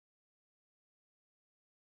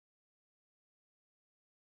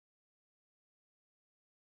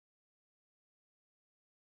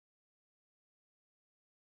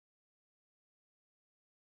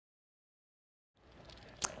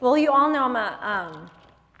Well, you all know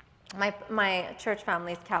my church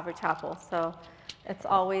family is Calvary Chapel, so it's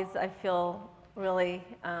always, I feel really,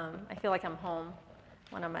 I feel like I'm home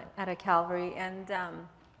when I'm at a Calvary. And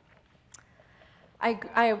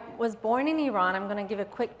I was born in Iran. I'm going to give a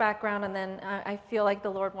quick background, and then I feel like the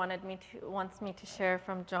Lord wants me to share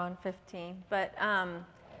from John 15. But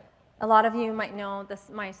a lot of you might know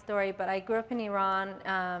my story, but I grew up in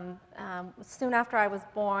Iran. Soon after I was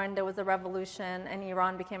born, there was a revolution, and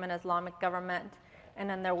Iran became an Islamic government. And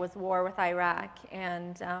then there was war with Iraq,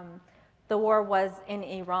 and the war was in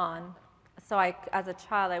Iran. So as a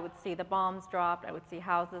child, I would see the bombs dropped. I would see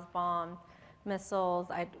houses bombed, missiles.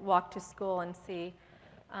 I'd walk to school and see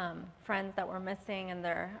friends that were missing and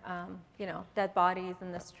their dead bodies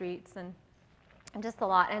in the streets, and just a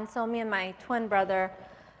lot. And so me and my twin brother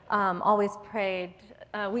always prayed.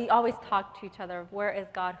 We always talked to each other, where is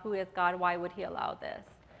God? Who is God? Why would he allow this?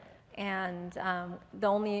 And the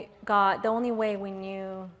only way we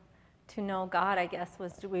knew to know God, I guess,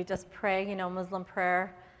 was we just pray, Muslim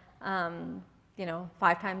prayer,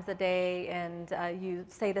 5 times a day, and you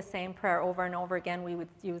say the same prayer over and over again.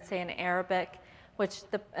 You would say in Arabic, which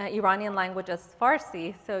the Iranian language is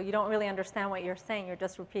Farsi, so you don't really understand what you're saying. You're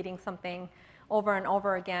just repeating something over and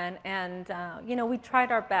over again. And we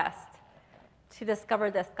tried our best to discover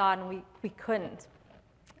this God, and we couldn't.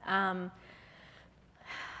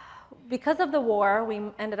 Because of the war, we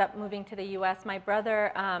ended up moving to the U.S. My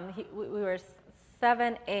brother, we were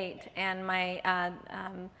 7, 8, and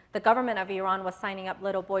the government of Iran was signing up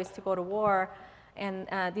little boys to go to war, and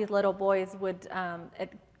these little boys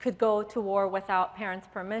could go to war without parents'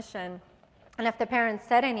 permission. And if the parents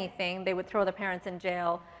said anything, they would throw the parents in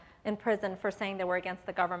jail, in prison, for saying they were against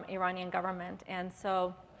the Iranian government. And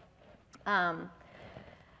so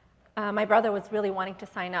my brother was really wanting to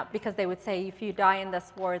sign up, because they would say, if you die in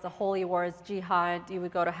this war, it's a holy war, it's jihad, you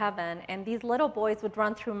would go to heaven. And these little boys would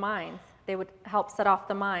run through mines. They would help set off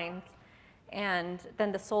the mines, and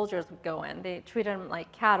then the soldiers would go in. They treated them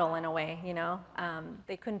like cattle in a way,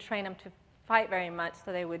 They couldn't train them to fight very much,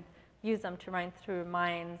 so they would use them to run through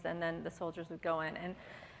mines, and then the soldiers would go in. And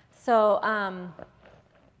so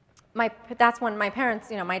that's when my parents,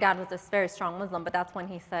 my dad was a very strong Muslim, but that's when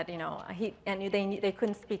he said, they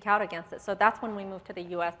couldn't speak out against it. So that's when we moved to the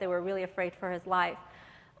U.S. They were really afraid for his life.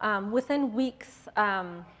 Within weeks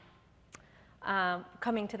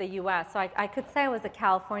coming to the U.S., so I could say I was a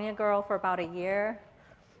California girl for about a year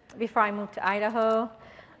before I moved to Idaho.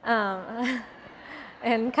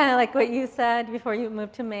 And kind of like what you said, before you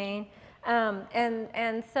moved to Maine.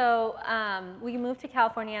 And so we moved to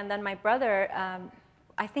California, and then my brother,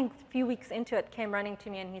 I think a few weeks into it, came running to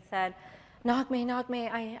me, and he said,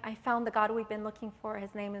 Nagme, I found the God we've been looking for.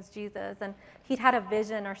 His name is Jesus. And he'd had a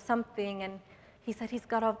vision or something, and he said he's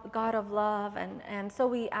God of love. And so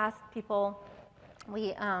we asked people,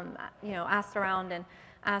 we asked around and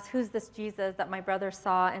asked, who's this Jesus that my brother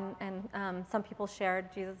saw? And some people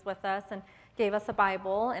shared Jesus with us and gave us a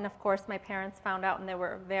Bible. And of course, my parents found out, and they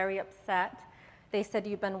were very upset. They said,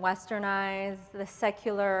 you've been westernized. The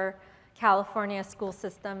secular California school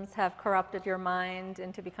systems have corrupted your mind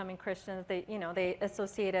into becoming Christians. They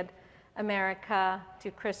associated America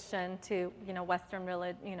to Christian, to Western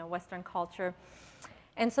religion, Western culture,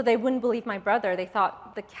 and so they wouldn't believe my brother. They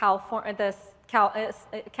thought the California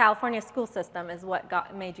school system is what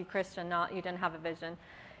made you Christian, not you didn't have a vision.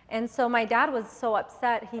 And so my dad was so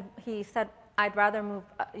upset. He said, I'd rather move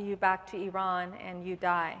you back to Iran and you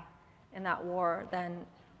die in that war than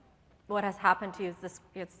what has happened to you.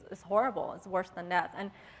 It's horrible. It's worse than death.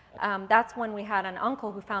 And that's when we had an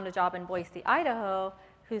uncle who found a job in Boise, Idaho,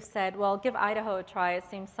 who said, well, give Idaho a try. It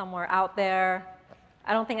seems somewhere out there.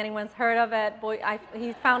 I don't think anyone's heard of it.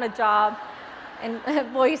 He found a job in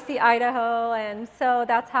Boise, Idaho, and so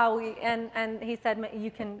that's how and he said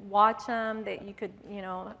you can watch them, that you could,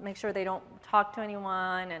 make sure they don't talk to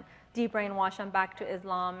anyone, and de-brainwash them back to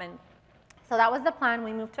Islam. And so that was the plan.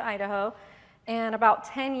 We moved to Idaho. And about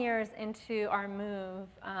 10 years into our move,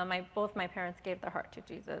 both my parents gave their heart to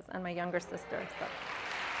Jesus, and my younger sister. So.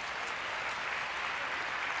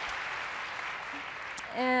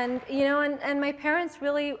 And and my parents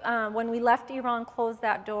really, when we left Iran, closed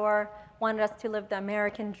that door, wanted us to live the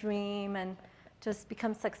American dream and just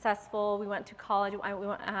become successful. We went to college.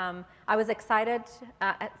 I was excited.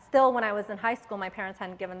 Still, when I was in high school, my parents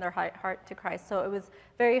hadn't given their heart to Christ, so it was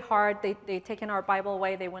very hard. They'd taken our Bible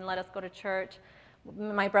away. They wouldn't let us go to church.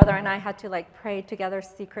 My brother and I had to pray together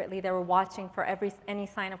secretly. They were watching for any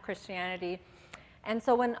sign of Christianity. And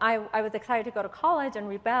so when I was excited to go to college and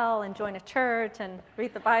rebel and join a church and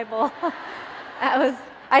read the Bible,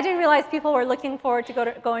 I didn't realize people were looking forward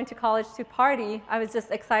to going to college to party. I was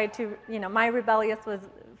just excited to, my rebellious was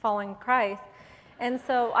following Christ. And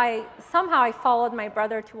so somehow I followed my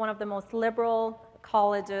brother to one of the most liberal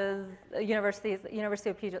colleges, universities, University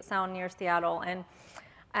of Puget Sound near Seattle. And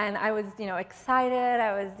I was, excited.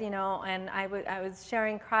 I was, and I was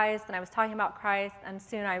sharing Christ, and I was talking about Christ. And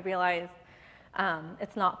soon I realized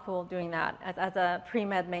it's not cool doing that as a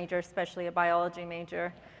pre-med major, especially a biology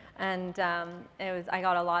major. And I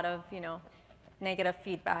got a lot of, negative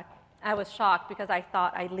feedback. I was shocked because I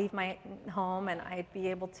thought I'd leave my home and I'd be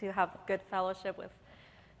able to have good fellowship with,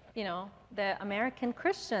 the American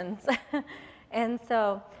Christians. And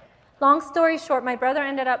so, long story short, my brother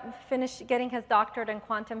ended up getting his doctorate in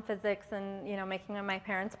quantum physics and, making my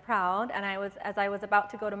parents proud. And as I was about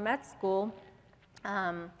to go to med school,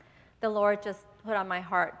 the Lord just put on my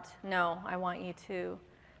heart, no, I want you to,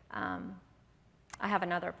 I have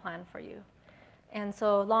another plan for you. And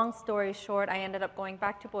so, long story short, I ended up going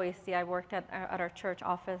back to Boise. I worked at our church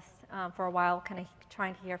office for a while, kind of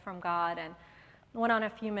trying to hear from God, and went on a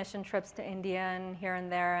few mission trips to India and here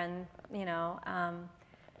and there, and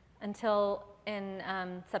until in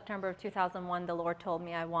September of 2001, the Lord told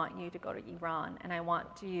me, I want you to go to Iran, and I want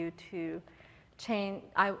you to change.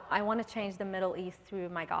 I want to change the Middle East through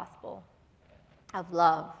my gospel of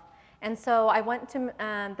love. And so I went to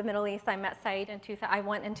the Middle East. I met Said I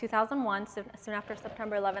went in 2001, soon after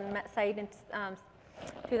September 11, met Said in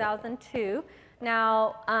 2002.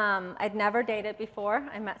 Now, I'd never dated before.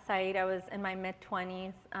 I met Said. I was in my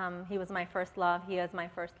mid-20s. He was my first love. He is my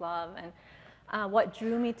first love. And what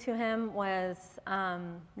drew me to him was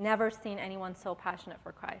never seen anyone so passionate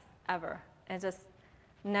for Christ, ever. And just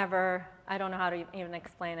never, I don't know how to even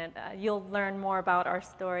explain it. You'll learn more about our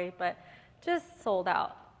story, but just sold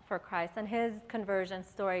out for Christ. And his conversion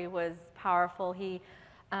story was powerful. He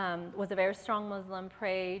was a very strong Muslim,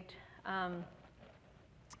 prayed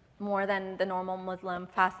more than the normal Muslim,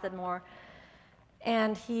 fasted more.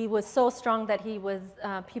 And he was so strong that he was,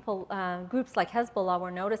 groups like Hezbollah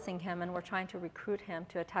were noticing him and were trying to recruit him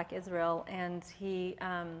to attack Israel. And he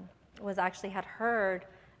had heard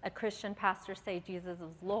a Christian pastor say Jesus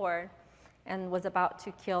is Lord and was about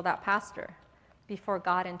to kill that pastor before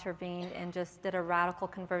God intervened and just did a radical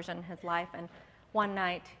conversion in his life. And one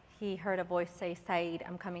night he heard a voice say, Said,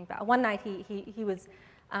 I'm coming back. One night he was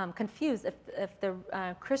confused if the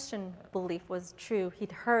Christian belief was true.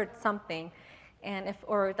 He'd heard something,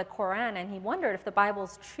 or the Quran, and he wondered if the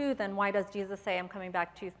Bible's true, then why does Jesus say, I'm coming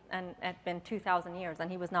back and it's been 2,000 years,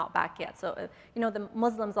 and he was not back yet. So, a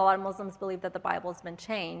lot of Muslims believe that the Bible's been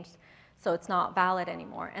changed, so it's not valid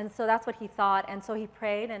anymore. And so that's what he thought, and so he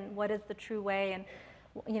prayed, and what is the true way? And,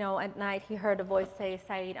 at night he heard a voice say,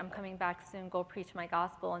 Said, I'm coming back soon, go preach my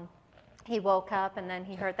gospel. And he woke up, and then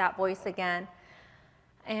he heard that voice again.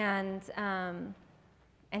 And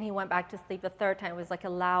he went back to sleep the third time. It was like a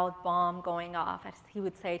loud bomb going off. As he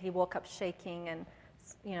would say it, he woke up shaking and,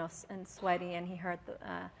 and sweaty, and he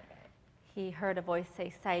heard a voice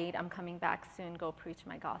say, Said, I'm coming back soon, go preach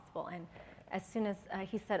my gospel. And as soon as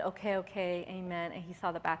he said, okay, amen, and he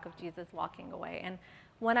saw the back of Jesus walking away. And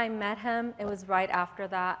when I met him, it was right after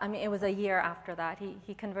that. It was a year after that.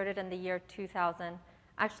 He converted in the year 2000.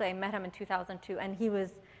 Actually, I met him in 2002, and he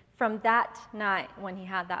was, from that night when he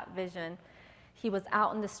had that vision, he was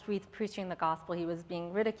out in the streets preaching the gospel. He was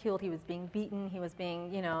being ridiculed. He was being beaten. He was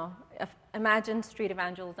being, imagine street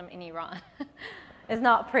evangelism in Iran. It's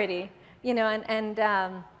not pretty,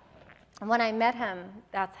 and when I met him,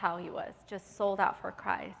 that's how he was, just sold out for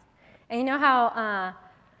Christ. And you know how,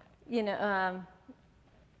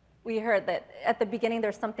 we heard that at the beginning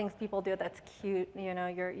there's some things people do that's cute,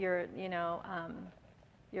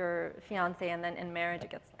 your fiance, and then in marriage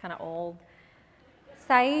it gets kind of old.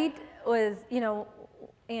 Said was,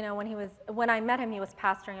 when I met him, he was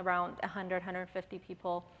pastoring around 100, 150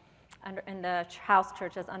 people in the house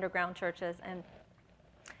churches, underground churches. And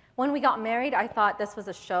when we got married, I thought this was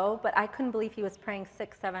a show, but I couldn't believe he was praying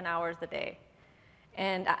 6-7 hours a day.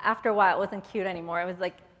 And after a while, it wasn't cute anymore. It was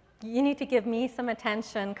like, you need to give me some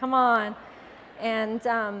attention, come on. And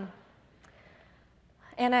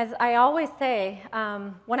as I always say,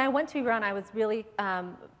 when I went to Iran, I was really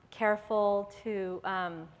careful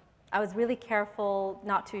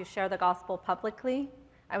not to share the gospel publicly.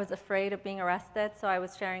 I was afraid of being arrested, so I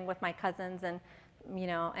was sharing with my cousins, and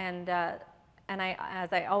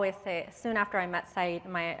as I always say, soon after I met Said,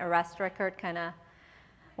 my arrest record kind of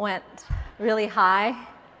went really high,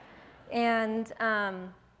 and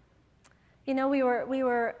we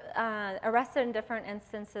were arrested in different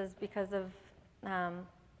instances because of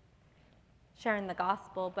sharing the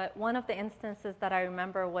gospel. But one of the instances that I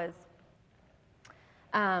remember was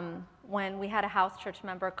when we had a house church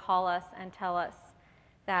member call us and tell us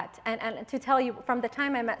that, and to tell you, from the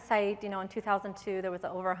time I met Said, in 2002, there was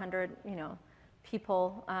over 100,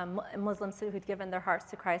 people, Muslims who'd given their hearts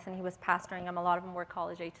to Christ, and he was pastoring them. A lot of them were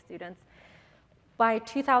college-age students. By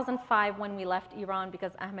 2005, when we left Iran,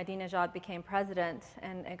 because Ahmadinejad became president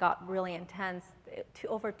and it got really intense,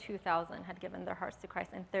 over 2,000 had given their hearts to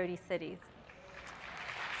Christ in 30 cities.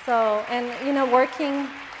 So, and working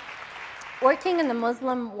in the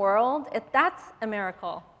Muslim world, that's a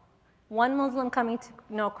miracle. One Muslim coming to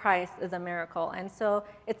know Christ is a miracle. And so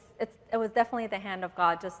it was definitely the hand of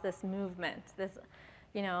God, just this movement,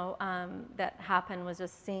 that happened was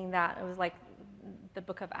just seeing that. It was like the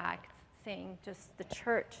book of Acts, seeing just the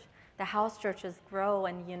church, the house churches grow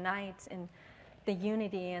and unite in the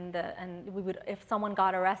unity, and we would, if someone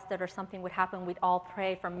got arrested or something would happen, we'd all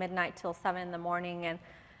pray from midnight till 7 in the morning, and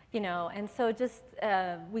so just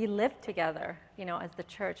we lived together, as the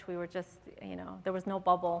church. We were just, there was no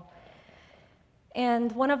bubble.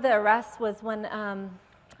 And one of the arrests was when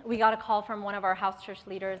we got a call from one of our house church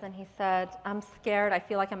leaders, and he said, "I'm scared. I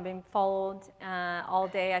feel like I'm being followed all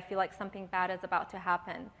day. I feel like something bad is about to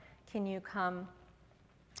happen. Can you come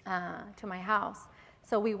to my house?"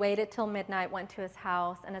 So we waited till midnight, went to his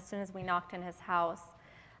house, and as soon as we knocked in his house,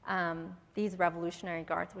 these Revolutionary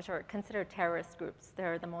Guards, which are considered terrorist groups,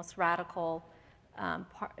 they're the most radical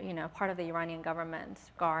part of the Iranian government,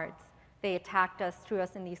 guards. They attacked us, threw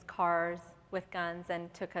us in these cars with guns,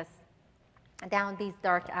 and took us down these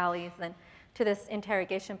dark alleys and to this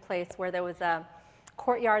interrogation place where there was a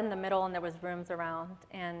courtyard in the middle and there was rooms around.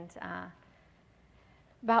 And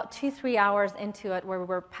about 2-3 hours into it, where we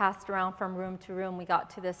were passed around from room to room, we got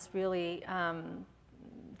to this really,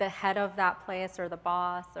 the head of that place, or the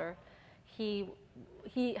boss, or he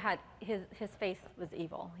had, his face was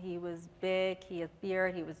evil. He was big, he had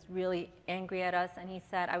beard, he was really angry at us, and he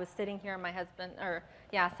said, I was sitting here, my husband,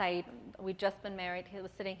 Said, we'd just been married, he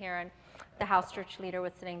was sitting here, and the house church leader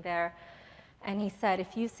was sitting there, and he said,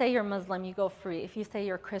 if you say you're Muslim, you go free. If you say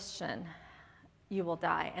you're Christian, you will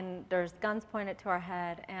die. And there's guns pointed to our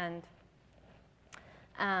head, and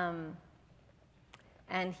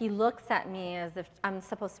he looks at me as if I'm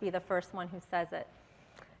supposed to be the first one who says it.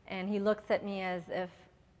 And he looks at me as if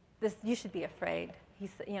you should be afraid.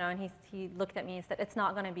 He looked at me and said, it's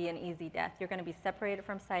not going to be an easy death. You're going to be separated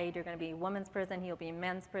from Said. You're going to be in women's prison. He'll be in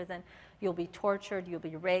men's prison. You'll be tortured. You'll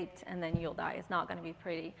be raped, and then you'll die. It's not going to be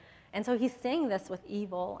pretty. And so he's saying this with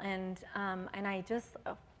evil, and I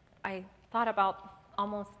thought about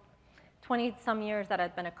almost 20-some years that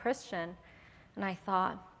I'd been a Christian, and I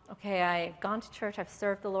thought, okay, I've gone to church, I've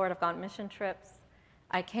served the Lord, I've gone mission trips.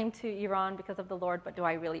 I came to Iran because of the Lord, but do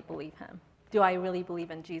I really believe him? Do I really believe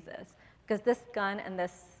in Jesus? Because this gun and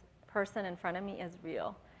this person in front of me is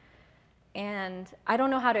real. And I don't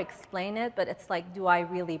know how to explain it, but it's like, do I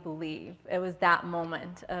really believe? It was that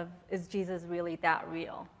moment of, is Jesus really that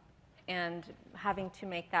real? And having to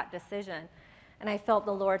make that decision. And I felt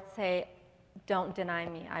the Lord say, don't deny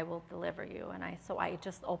me, I will deliver you. And so I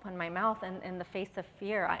just opened my mouth, and in the face of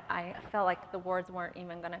fear, I felt like the words weren't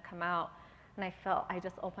even going to come out. And I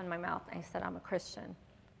just opened my mouth, and I said, I'm a Christian.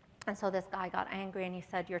 And so this guy got angry, and he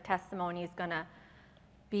said, your testimony is going to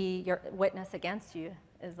be your witness against you,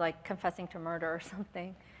 is like confessing to murder or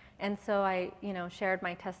something. And so I, shared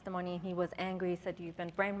my testimony, and he was angry. He said, you've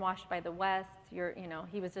been brainwashed by the West.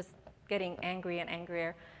 He was just getting angry and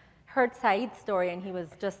angrier. Heard Said's story, and he was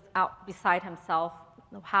just out beside himself.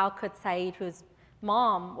 How could Said, whose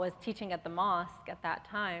mom was teaching at the mosque at that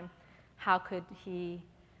time, how could he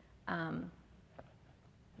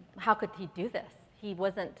do this? He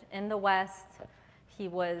wasn't in the West. He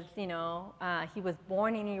was, he was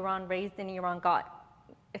born in Iran, raised in Iran,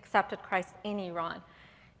 accepted Christ in Iran.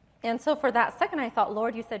 And so for that second, I thought,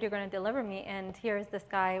 Lord, you said you're going to deliver me, and here's this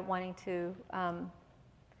guy wanting to,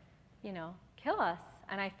 kill us.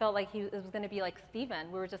 And I felt like it was going to be like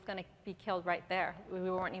Stephen. We were just going to be killed right there. We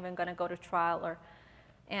weren't even going to go to trial.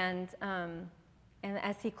 And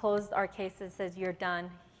as he closed our cases, says, you're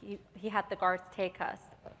done, he had the guards take us.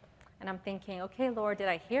 And I'm thinking, okay, Lord, did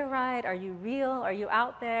I hear right? Are you real? Are you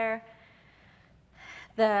out there?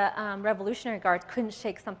 The Revolutionary Guard couldn't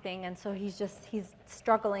shake something, and so he's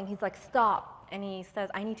struggling. He's like, stop. And he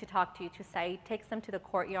says, I need to talk to you. To Said, takes them to the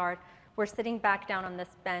courtyard. We're sitting back down on this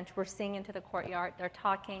bench. We're seeing into the courtyard. They're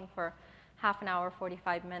talking for half an hour,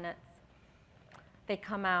 45 minutes. They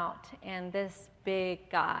come out, and this big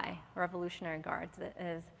guy, Revolutionary Guards,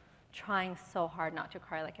 is trying so hard not to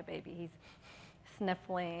cry like a baby. He's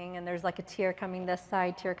sniffling, and there's like a tear coming this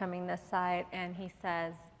side, and he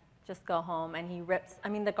says, just go home. And he rips,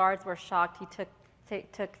 the guards were shocked. He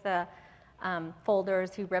took the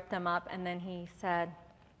folders. He ripped them up, and then he said,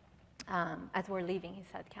 as we're leaving, he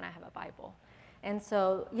said, "Can I have a Bible?" And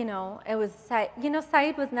so, it was,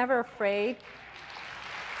 Saeed was never afraid.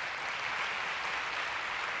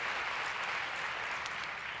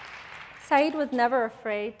 Saeed was never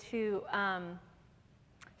afraid to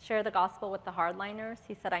share the gospel with the hardliners.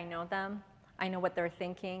 He said, "I know them. I know what they're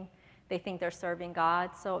thinking. They think they're serving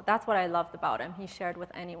God." So that's what I loved about him. He shared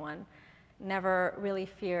with anyone, never really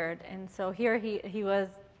feared. And so here he was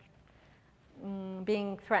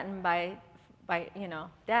being threatened by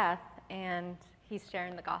death, and he's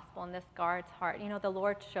sharing the gospel in this guard's heart. The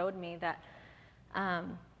Lord showed me that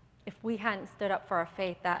if we hadn't stood up for our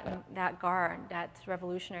faith, that guard, that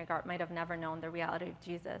Revolutionary Guard, might have never known the reality of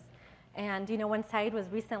Jesus. And when Saeed was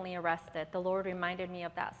recently arrested, the Lord reminded me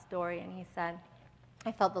of that story, and he said,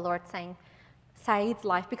 I felt the Lord saying, Saeed's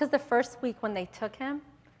life, because the first week when they took him,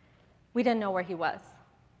 we didn't know where he was.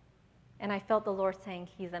 And I felt the Lord saying,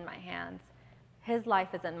 he's in my hands. His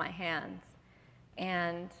life is in my hands.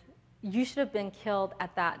 And you should have been killed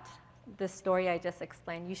at the story I just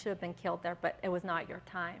explained. You should have been killed there, but it was not your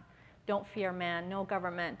time. Don't fear man. No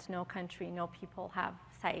government, no country, no people have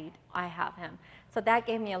Saeed. I have him. So that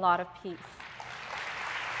gave me a lot of peace.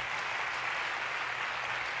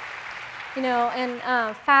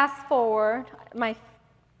 And fast forward, my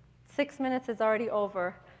 6 minutes is already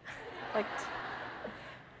over.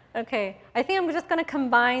 Okay, I think I'm just going to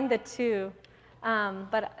combine the two.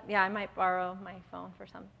 But yeah, I might borrow my phone for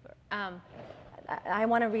some. I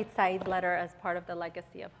want to read Saeed's letter as part of the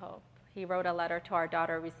legacy of hope. He wrote a letter to our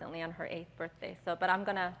daughter recently on her 8th birthday. But I'm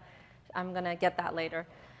gonna get that later.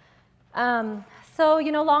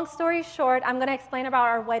 Long story short, I'm gonna explain about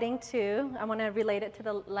our wedding too. I want to relate it to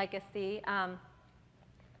the legacy.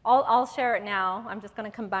 I'll share it now. I'm just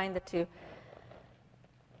gonna combine the two.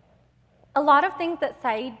 A lot of things that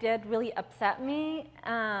Saeed did really upset me,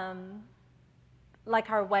 like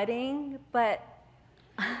our wedding, but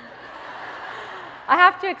I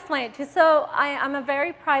have to explain it too. So I'm a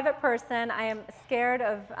very private person. I am scared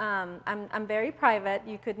of, I'm very private.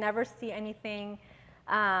 You could never see anything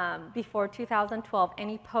before 2012,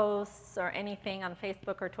 any posts or anything on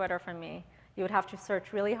Facebook or Twitter from me. You would have to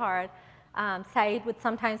search really hard. Saeed would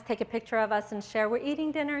sometimes take a picture of us and share, we're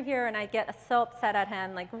eating dinner here, and I'd get so upset at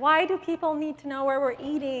him, like, why do people need to know where we're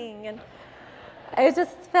eating? And I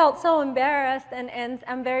just felt so embarrassed, and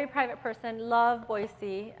I'm a very private person, love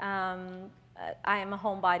Boise. I am a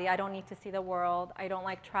homebody. I don't need to see the world. I don't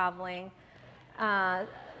like traveling.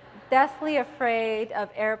 Deathly afraid of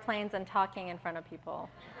airplanes and talking in front of people.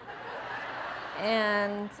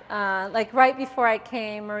 And right before I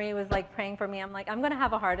came, Marie was praying for me. I'm like, I'm going to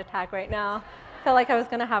have a heart attack right now. I felt like I was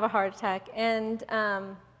going to have a heart attack. And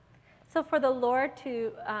so for the Lord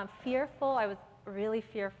to fearful, I was really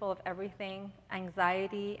fearful of everything,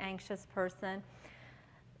 anxiety, anxious person.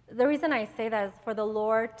 The reason I say that is for the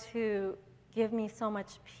Lord to give me so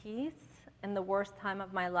much peace in the worst time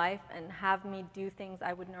of my life and have me do things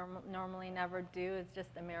I would normally never do is just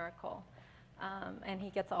a miracle. And he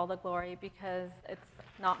gets all the glory because it's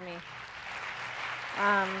not me.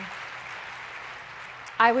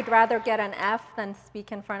 I would rather get an F than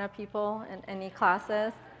speak in front of people in any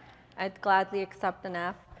classes. I'd gladly accept an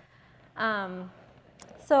F.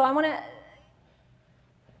 So I want to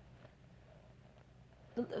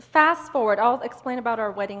fast forward. I'll explain about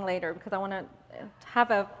our wedding later because I want to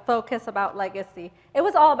have a focus about legacy. It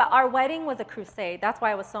was all about, our wedding was a crusade. That's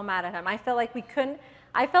why I was so mad at him. I felt like he couldn't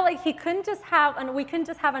just have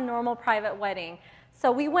a normal private wedding.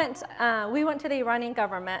 So we went to the Iranian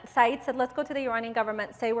government. Saeed said, let's go to the Iranian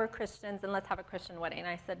government, say we're Christians, and let's have a Christian wedding. And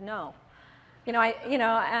I said, no.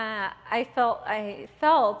 I felt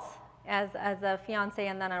as a fiance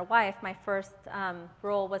and then a wife, my first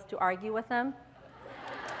role was to argue with him.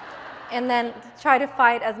 And then try to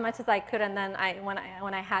fight as much as I could, and then when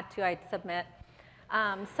I had to, I'd submit.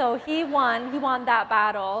 So he won that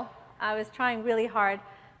battle. I was trying really hard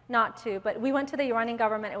not to, but we went to the Iranian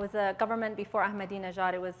government. It was a government before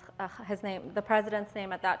Ahmadinejad. It was his name, the president's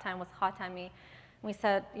name at that time was Khatami. We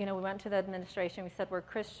said, we went to the administration. We said, we're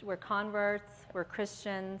converts, we're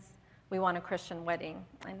Christians. We want a Christian wedding.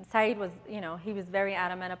 And Saeed was, he was very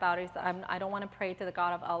adamant about it. He said, I don't want to pray to the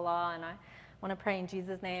God of Allah, and I want to pray in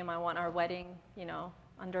Jesus' name. I want our wedding,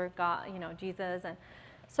 under God, Jesus. And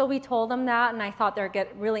so we told them that, and I thought they'd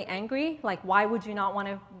get really angry. Like, why would you not want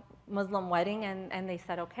a Muslim wedding? And they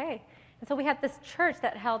said, okay. And so we had this church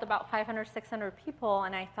that held about 500, 600 people,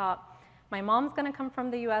 and I thought, my mom's going to come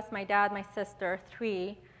from the U.S., my dad, my sister,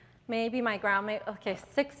 3, maybe my grandma, okay,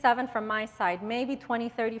 6, 7 from my side, maybe 20,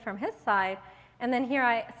 30 from his side. And then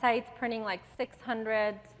here Saeed's printing like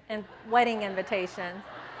 600 wedding invitations.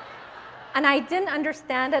 And I didn't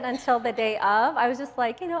understand it until the day of. I was just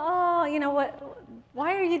like,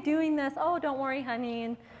 why are you doing this? Oh, don't worry, honey.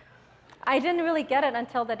 And I didn't really get it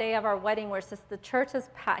until the day of our wedding, where it's just the church is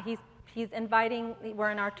packed. He's inviting,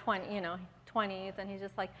 we're in our 20s, and he's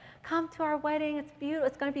just like, come to our wedding. It's beautiful.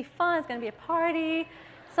 It's going to be fun. It's going to be a party.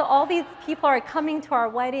 So all these people are coming to our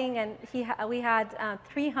wedding, and we had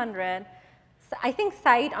 300. I think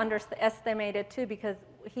Said underestimated too, because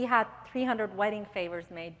he had 300 wedding favors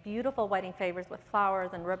made, beautiful wedding favors with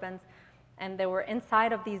flowers and ribbons, and they were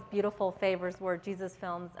inside of these beautiful favors were Jesus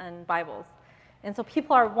films and Bibles. And so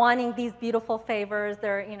people are wanting these beautiful favors.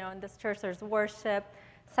 They're, in this church there's worship.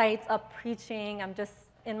 Said's up preaching. I'm just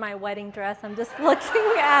in my wedding dress. I'm just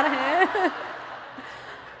looking at him.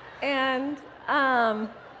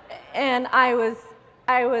 And I was,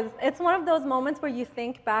 it's one of those moments where you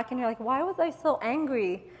think back and you're like, why was I so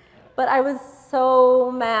angry? But I was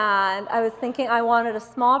so mad. I was thinking I wanted a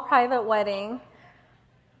small private wedding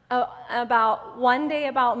about one day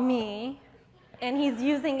about me, and he's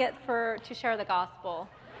using it to share the gospel.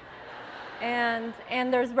 And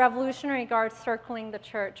there's Revolutionary Guards circling the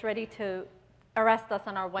church, ready to arrest us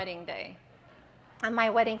on our wedding day. And my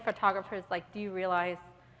wedding photographer is like, do you realize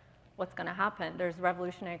what's going to happen? There's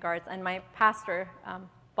Revolutionary Guards. And my pastor,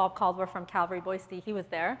 Bob Caldwell from Calvary, Boise, he was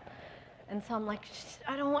there. And so I'm like,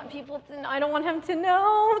 I don't want people to know. I don't want him to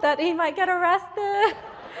know that he might get arrested.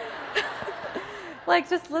 Like,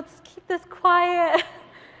 just let's keep this quiet.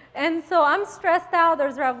 And so I'm stressed out.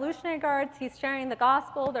 There's Revolutionary Guards. He's sharing the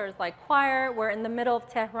gospel. There's like choir. We're in the middle of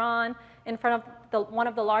Tehran, in front of one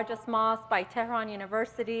of the largest mosques by Tehran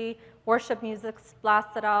University. Worship music's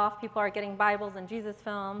blasted off. People are getting Bibles and Jesus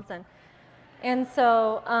films. And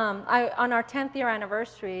so on our 10th year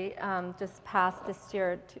anniversary, just past this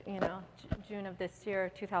year, June of this year,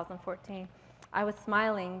 2014, I was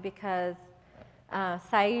smiling because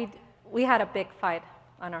Said, we had a big fight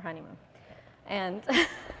on our honeymoon. And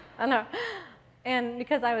I know. And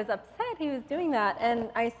because I was upset he was doing that, and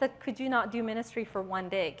I said, could you not do ministry for one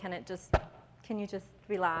day? Can you just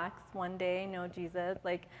relax one day, know Jesus?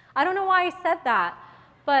 Like, I don't know why I said that,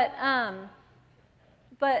 but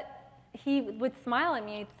he would smile at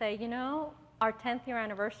me. He'd say, our 10th year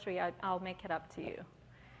anniversary, I'll make it up to you.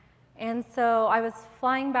 And so I was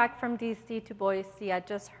flying back from DC to Boise. I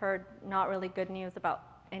just heard not really good news about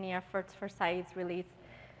any efforts for Said's release.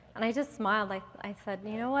 And I just smiled. I said,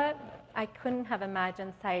 you know what? I couldn't have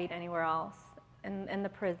imagined Said anywhere else in the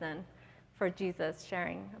prison for Jesus,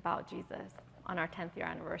 sharing about Jesus on our 10th year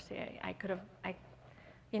anniversary.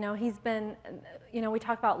 He's been, we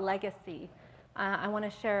talk about legacy. I want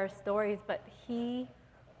to share stories, but his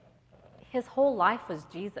whole life was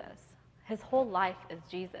Jesus. His whole life is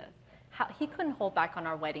Jesus. He couldn't hold back on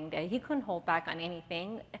our wedding day. He couldn't hold back on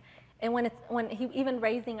anything. And when he even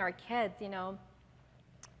raising our kids,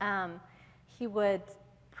 he would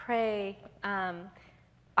pray.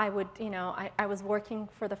 I was working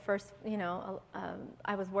for the first,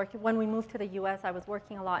 I was working, when we moved to the U.S., I was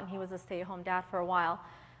working a lot, and he was a stay-at-home dad for a while.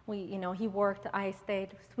 He worked, I stayed.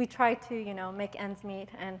 We tried to, make ends meet.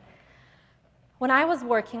 And when I was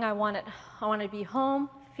working, I wanted to be home,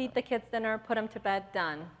 feed the kids dinner, put them to bed,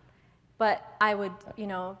 done. But I would,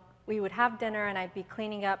 we would have dinner, and I'd be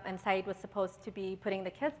cleaning up, and Said was supposed to be putting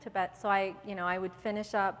the kids to bed. So I would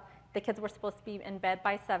finish up. The kids were supposed to be in bed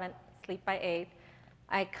by 7, sleep by 8.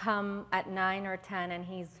 I come at 9 or 10, and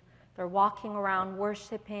they're walking around,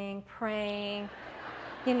 worshiping, praying,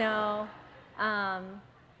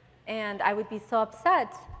 and I would be so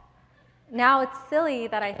upset. Now it's silly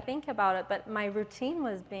that I think about it, but my routine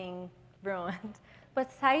was being ruined.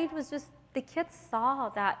 But Said was just, the kids saw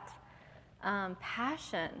that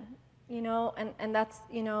passion, and that's,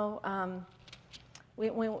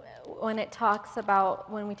 when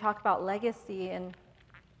we talk about legacy in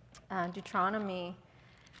Deuteronomy,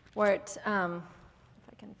 where it, if I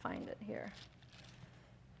can find it here,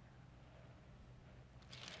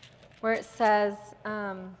 where it says,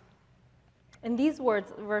 in these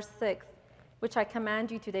words, verse 6, which I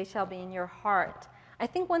command you today shall be in your heart. I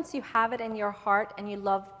think once you have it in your heart and you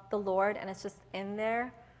love the Lord and it's just in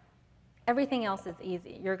there, everything else is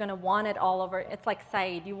easy. You're going to want it all over. It's like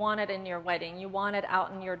Said. You want it in your wedding. You want it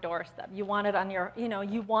out in your doorstep. You want it on your,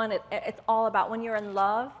 you want it. It's all about when you're in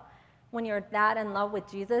love, when you're that in love with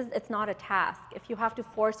Jesus, it's not a task. If you have to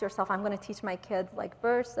force yourself, I'm going to teach my kids like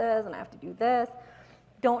verses and I have to do this,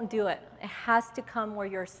 don't do it. It has to come where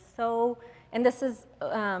you're so, and this is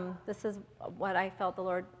what I felt the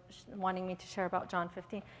Lord wanting me to share about John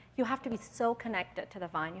 15. You have to be so connected to the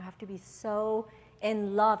vine. You have to be so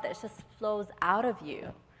in love that it just flows out of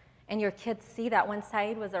you. And your kids see that. When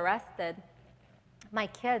Saeed was arrested, my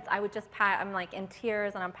kids, I would just I'm like in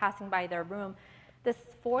tears and I'm passing by their room. This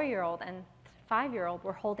 4-year-old and 5-year-old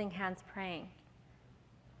were holding hands praying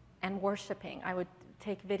and worshiping. I would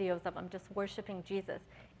take videos of them just worshiping Jesus.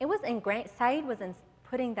 It was ingrained. Saeed was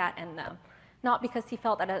putting that in them, not because he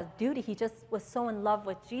felt that as a duty. He just was so in love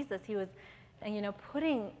with Jesus. He was,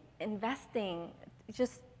 investing.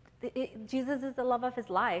 Jesus is the love of his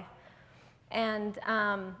life. And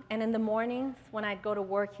in the mornings when I'd go to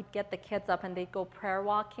work, he'd get the kids up and they'd go prayer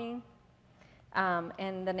walking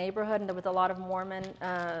in the neighborhood. And there was a lot of Mormon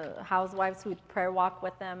housewives who'd prayer walk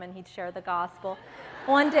with them, and he'd share the gospel.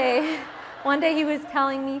 One day he was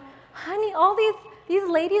telling me, honey, all these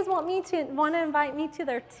ladies want to invite me to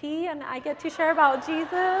their tea, and I get to share about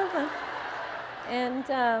Jesus.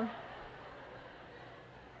 And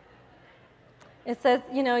it says,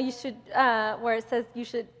 you should, where it says you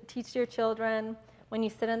should teach your children when you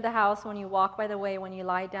sit in the house, when you walk by the way, when you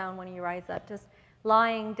lie down, when you rise up. Just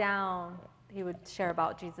lying down, he would share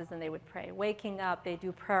about Jesus and they would pray. Waking up, they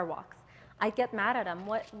do prayer walks. I'd get mad at them.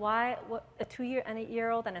 Why a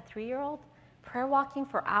 2-year-old and a 3-year-old prayer walking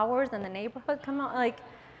for hours in the neighborhood? Come on, like,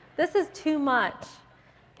 this is too much.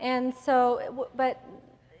 And so, but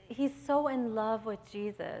he's so in love with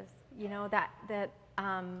Jesus, he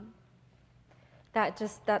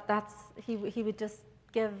would just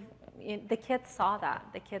give. The kids saw that.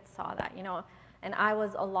 And I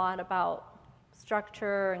was a lot about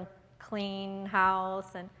structure and clean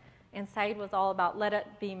house, and Saeed was all about let it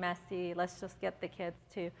be messy. Let's just get the kids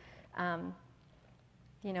to,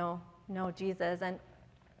 know Jesus. And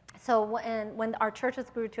so when our churches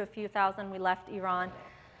grew to a few thousand, we left Iran.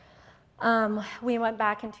 We went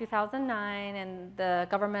back in 2009, and the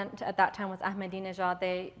government at that time was Ahmadinejad.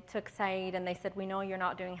 They took Saeed and they said, we know you're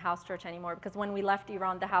not doing house church anymore, because when we left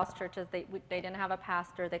Iran, the house churches, they didn't have a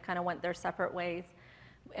pastor. They kind of went their separate ways.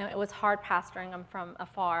 It was hard pastoring them from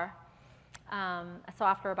afar. So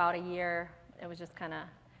after about a year, it was just kind of.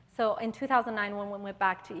 So in 2009, when we went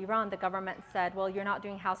back to Iran, the government said, well, you're not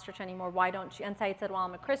doing house church anymore. Why don't you? And Saeed said, well,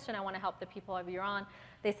 I'm a Christian. I want to help the people of Iran.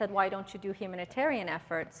 They said, why don't you do humanitarian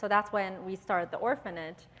efforts? So that's when we started the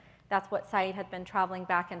orphanage. That's what Saeed had been traveling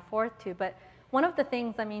back and forth to. But one of the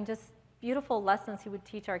things, just beautiful lessons he would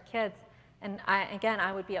teach our kids, and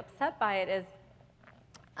I would be upset by it, is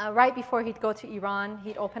right before he'd go to Iran,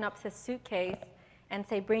 he'd open up his suitcase and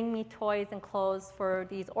say, bring me toys and clothes for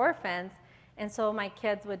these orphans. And so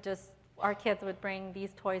our kids would bring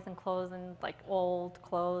these toys and clothes and like old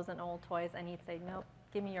clothes and old toys, and he'd say, nope,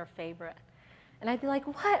 give me your favorite. And I'd be like,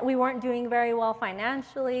 what? We weren't doing very well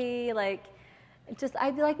financially.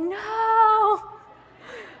 I'd be like, no,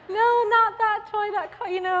 not that toy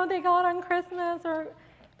they got on Christmas.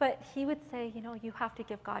 But he would say, you have to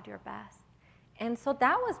give God your best. And so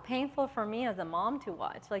that was painful for me as a mom to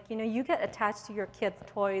watch. You get attached to your kids'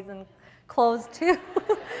 toys and clothes too.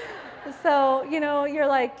 So, you're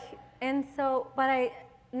like, and so, but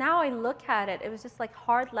now I look at it, it was just like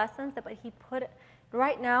hard lessons but he put it.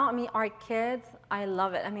 Right now, our kids, I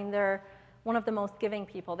love it. They're one of the most giving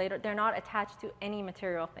people. They're not attached to any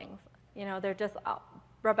material things. They're just,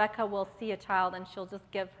 Rebecca will see a child and she'll just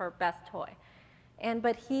give her best toy.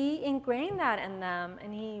 But he ingrained that in them,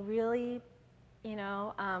 and he really,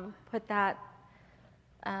 put that,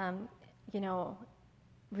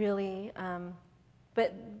 really,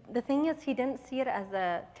 but the thing is, he didn't see it as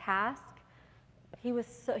a task. He's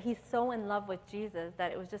so in love with Jesus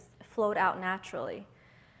that it was just flowed out naturally.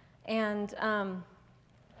 And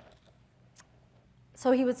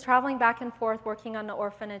so he was traveling back and forth working on the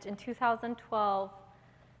orphanage. In 2012,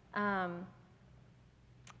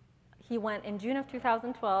 he went, in June of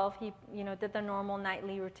 2012, he did the normal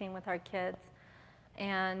nightly routine with our kids,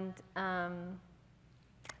 and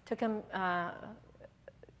took him,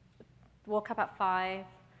 woke up at 5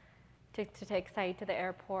 to take Saeed to the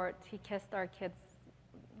airport. He kissed our kids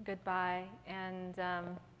goodbye, and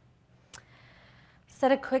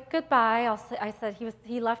said a quick goodbye. I said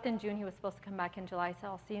he left in June. He was supposed to come back in July. So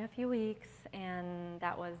I'll see you in a few weeks. And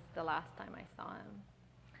that was the last time I saw him.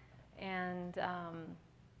 And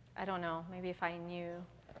I don't know. Maybe if I knew,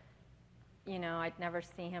 I'd never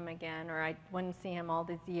see him again, or I wouldn't see him all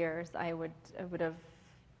these years, I would have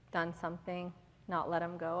done something, not let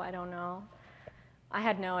him go. I don't know. I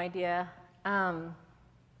had no idea.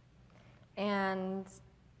 And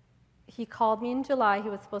he called me in July. He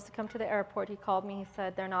was supposed to come to the airport. He called me. He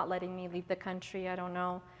said, they're not letting me leave the country. I don't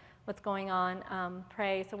know what's going on.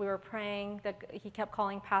 Pray. So we were praying. He kept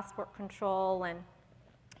calling passport control, and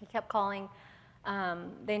he kept calling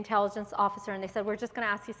the intelligence officer, and they said, we're just going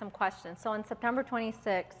to ask you some questions. So on September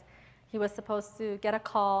 26th, he was supposed to get a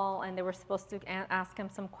call, and they were supposed to ask him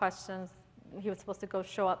some questions. He was supposed to go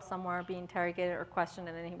show up somewhere, be interrogated or questioned,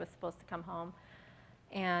 and then he was supposed to come home.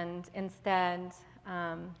 And instead,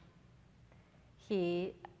 I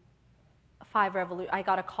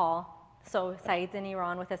got a call. So Saeed's in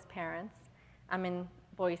Iran with his parents. I'm in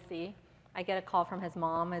Boise. I get a call from his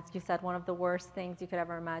mom. As you said, one of the worst things you could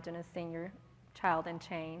ever imagine is seeing your child in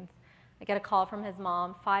chains. I get a call from his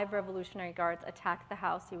mom. 5 Revolutionary Guards attacked the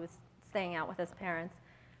house he was staying at with his parents,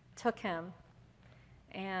 took him,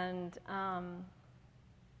 and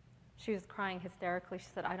she was crying hysterically. She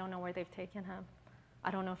said, I don't know where they've taken him.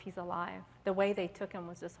 I don't know if he's alive. The way they took him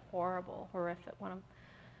was just horrible, horrific.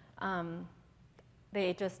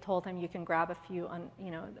 They just told him, you can grab a few,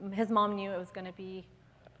 his mom knew it was going to be,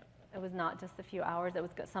 it was not just a few hours, it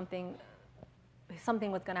was something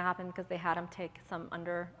was going to happen because they had him take some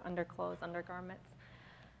underclothes, undergarments.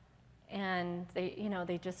 And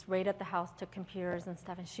they just raided the house, took computers and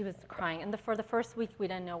stuff, and she was crying. And for the first week, we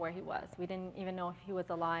didn't know where he was. We didn't even know if he was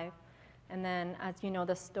alive. And then, as you know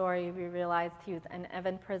the story, we realized he was in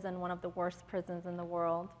Evin prison, one of the worst prisons in the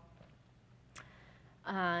world.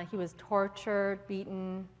 He was tortured,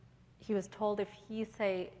 beaten. He was told if he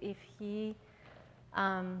says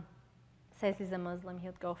he's a Muslim,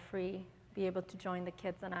 he'd go free, be able to join the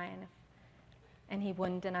kids and I, and he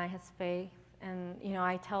wouldn't deny his faith. And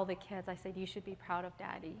I tell the kids, I said, you should be proud of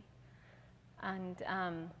Daddy. And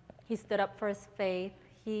he stood up for his faith.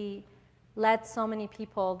 He led so many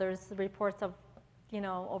people. There's reports of,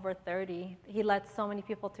 over 30. He led so many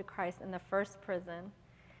people to Christ in the first prison.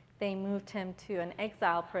 They moved him to an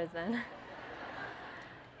exile prison.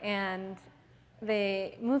 And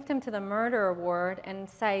they moved him to the murder ward, and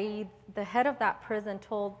Saeed, the head of that prison,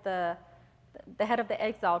 told the head of the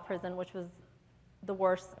exile prison, which was the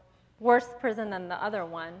worse prison than the other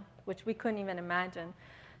one, which we couldn't even imagine,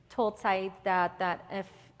 told Saeed's dad that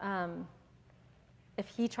if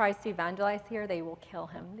he tries to evangelize here, they will kill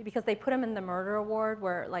him. Because they put him in the murder ward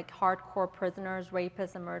where hardcore prisoners,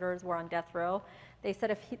 rapists, and murderers were on death row. They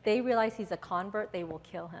said if they realize he's a convert, they will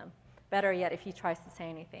kill him. Better yet, if he tries to say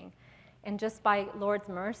anything. And just by Lord's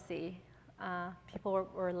mercy, people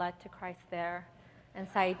were led to Christ there, and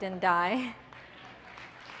Saeed didn't die.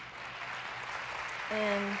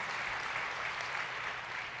 And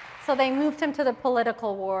so they moved him to the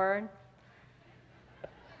political ward,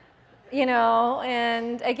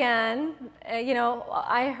 and again,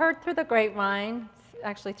 I heard through the grapevine,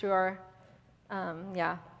 actually through our,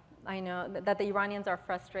 I know that the Iranians are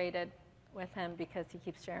frustrated with him because he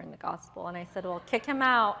keeps sharing the gospel. And I said, well, kick him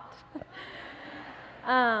out.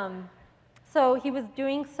 So he was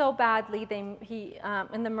doing so badly.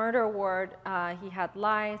 In the murder ward, he had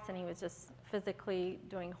lice, and he was just physically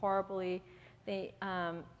doing horribly.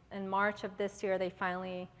 In March of this year, they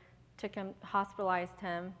finally took him, hospitalized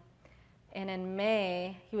him. And in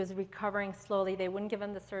May, he was recovering slowly. They wouldn't give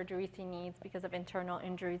him the surgeries he needs because of internal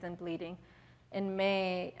injuries and bleeding. In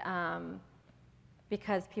May,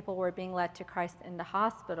 because people were being led to Christ in the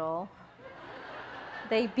hospital,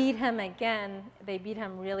 they beat him again. They beat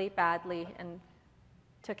him really badly and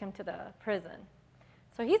took him to the prison.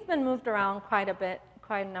 So he's been moved around quite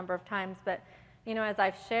a number of times. But, as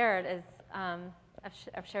I've shared,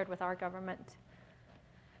 I've shared with our government,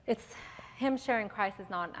 it's him sharing Christ is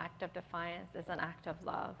not an act of defiance, it's an act of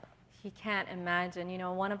love. He can't imagine.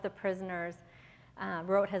 One of the prisoners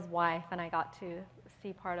wrote his wife, and I got to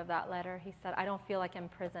see part of that letter. He said, I don't feel like I'm in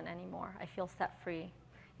prison anymore. I feel set free.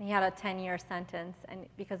 And he had a 10-year sentence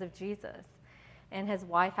because of Jesus. And his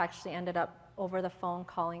wife actually ended up over the phone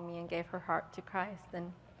calling me and gave her heart to Christ.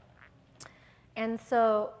 And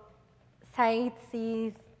so Saeed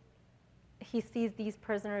sees these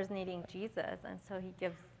prisoners needing Jesus, and so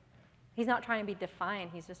he's not trying to be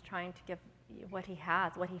defiant, he's just trying to give what he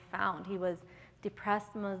has, what he found. He was a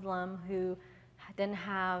depressed Muslim who didn't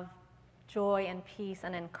have joy and peace,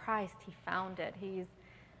 and in Christ he found it. He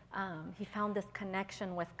found this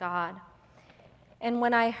connection with God. And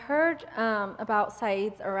when I heard about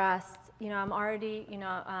Saeed's arrest, I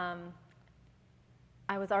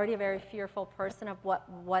was already a very fearful person of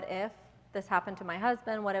what if this happened to my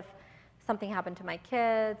husband, what if something happened to my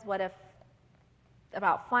kids, what if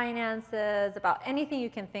about finances, about anything you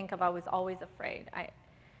can think of. I was always afraid.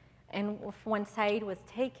 And when Saeed was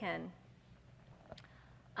taken,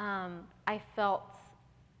 I felt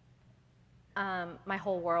my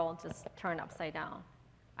whole world just turned upside down.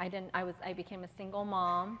 I became a single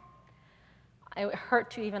mom. It hurt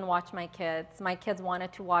to even watch my kids. My kids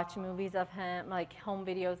wanted to watch movies of him, like home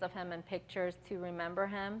videos of him and pictures to remember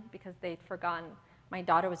him because they'd forgotten. My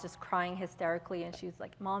daughter was just crying hysterically, and she was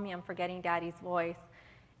like, Mommy, I'm forgetting Daddy's voice.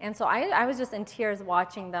 And so I was just in tears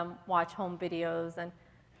watching them watch home videos, and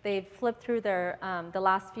they've flipped through their, the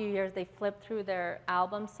last few years, they flipped through their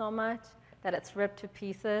album so much that it's ripped to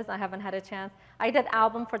pieces. I haven't had a chance. I did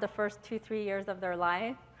album for the first 2-3 years of their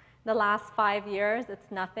life. The last 5 years,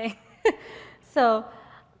 it's nothing. So,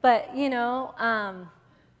 but you know,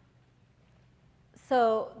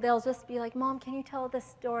 so they'll just be like, Mom, can you tell this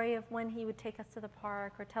story of when he would take us to the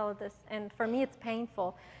park, or tell this? And for me, it's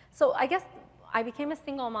painful. So I guess I became a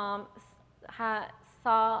single mom,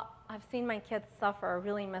 I've seen my kids suffer, or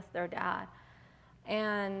really miss their dad.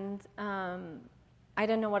 And I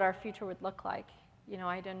didn't know what our future would look like. You know,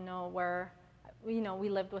 I didn't know where, you know, we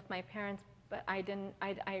lived with my parents, but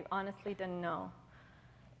I honestly didn't know.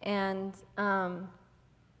 And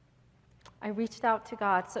I reached out to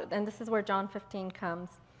God. So, and this is where John 15 comes.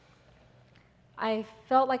 I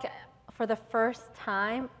felt like for the first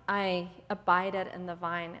time, I abided in the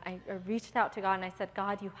vine. I reached out to God and I said,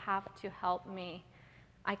 God, you have to help me.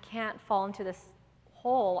 I can't fall into this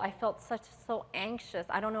hole. I felt so anxious.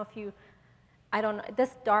 I don't know if you,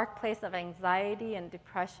 this dark place of anxiety and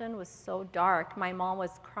depression was so dark. My mom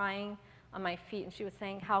was crying on my feet and she was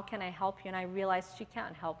saying, how can I help you? And I realized she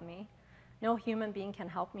can't help me. No human being can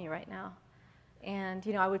help me right now. And,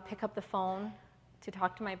 you know, I would pick up the phone to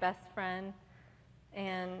talk to my best friend,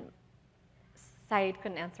 and Saeed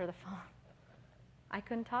couldn't answer the phone. I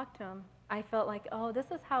couldn't talk to him. I felt like, oh, this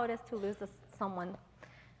is how it is to lose someone.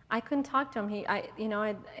 I couldn't talk to him.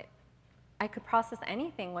 I could process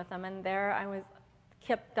anything with him, and there I was,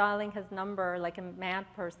 kept dialing his number like a mad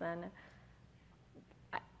person.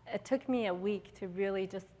 It took me a week to really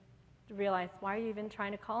just realize, why are you even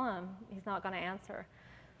trying to call him? He's not going to answer.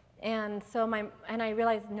 And so I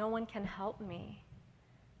realized no one can help me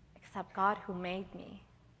except God who made me.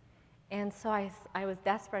 And so I was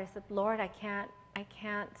desperate. I said, Lord, I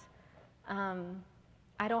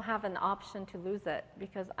don't have an option to lose it,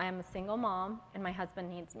 because I'm a single mom and my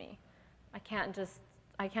husband needs me. I can't just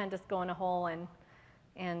go in a hole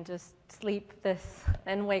and just sleep this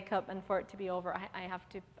and wake up and for it to be over. I have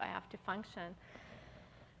to function.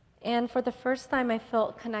 And for the first time, I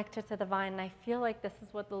felt connected to the vine, and I feel like this is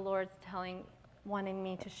what the Lord's wanting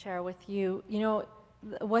me to share with you. You know,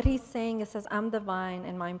 what he's saying, it says, I'm the vine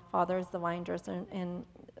and my Father is the vine dresser in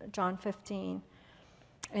John 15.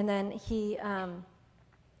 And then he,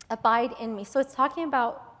 abide in me. So it's talking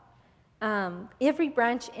about every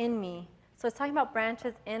branch in me. So it's talking about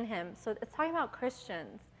branches in him. So it's talking about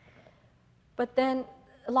Christians. But then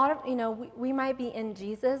a lot of, you know, we might be in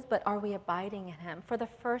Jesus, but are we abiding in him? For the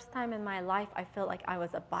first time in my life, I felt like I was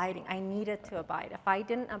abiding. I needed to abide. If I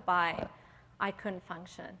didn't abide, I couldn't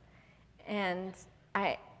function. And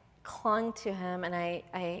I clung to him, and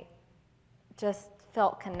I just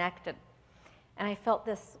felt connected. And I felt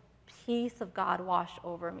this peace of God wash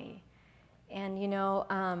over me. And, you know,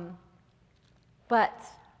 but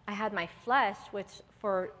I had my flesh, which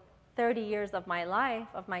for 30 years of my life,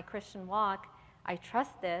 of my Christian walk, I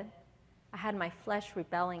trusted. I had my flesh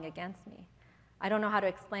rebelling against me. I don't know how to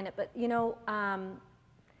explain it, but, you know,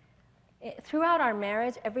 throughout our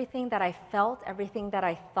marriage, everything that I felt, everything that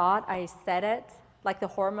I thought, I said it, like the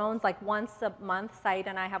hormones. Like once a month, Saeed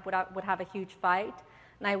and I would have a huge fight,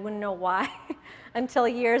 and I wouldn't know why until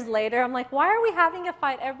years later. I'm like, why are we having a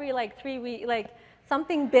fight every like 3 weeks, like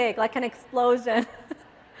something big, like an explosion?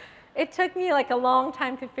 It took me like a long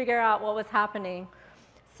time to figure out what was happening.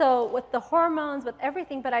 So with the hormones, with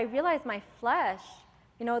everything, but I realized my flesh,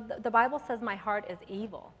 you know, the Bible says my heart is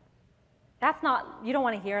evil. That's not, you don't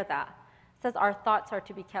want to hear that. It says our thoughts are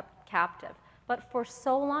to be kept captive. But for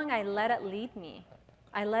so long, I let it lead me.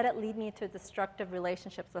 I let it lead me to destructive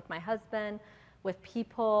relationships with my husband, with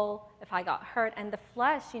people, if I got hurt. And the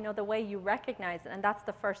flesh, you know, the way you recognize it, and that's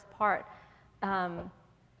the first part,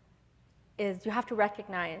 is you have to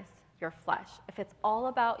recognize your flesh. If it's all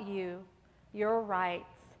about you, your rights,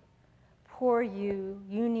 poor you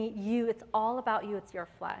need you, it's all about you, it's your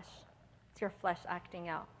flesh. It's your flesh acting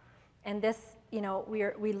out. And this, you know,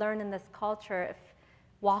 we learn in this culture,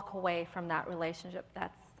 walk away from that relationship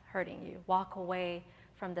that's hurting you. Walk away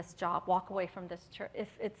from this job. Walk away from this church.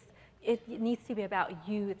 It needs to be about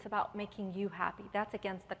you. It's about making you happy. That's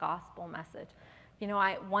against the gospel message. You know,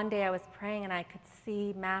 one day I was praying and I could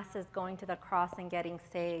see masses going to the cross and getting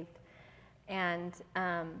saved. And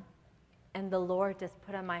the Lord just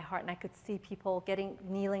put on my heart, and I could see people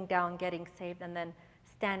kneeling down, getting saved, and then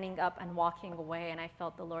standing up and walking away. And I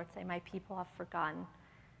felt the Lord say, my people have forgotten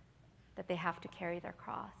that they have to carry their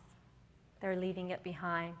cross. They're leaving it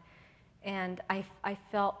behind. And I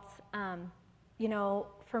felt, you know,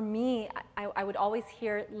 for me, I would always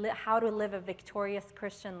hear how to live a victorious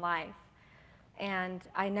Christian life. And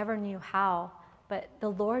I never knew how. But the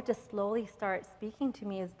Lord just slowly started speaking to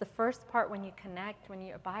me. Is the first part when you connect, when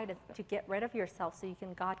you abide, is to get rid of yourself so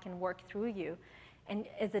God can work through you. And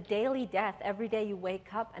it's a daily death. Every day you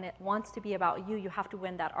wake up and it wants to be about you. You have to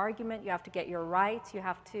win that argument. You have to get your rights. It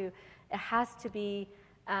has to be,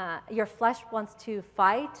 your flesh wants to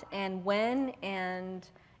fight and win, and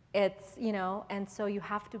it's, and so you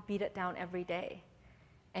have to beat it down every day.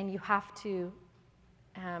 And you have to,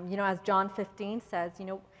 as John 15 says,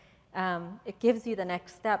 it gives you the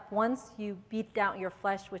next step. Once you beat down your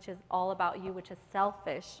flesh, which is all about you, which is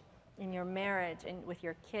selfish in your marriage and with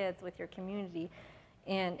your kids, with your community,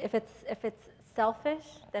 and if it's selfish,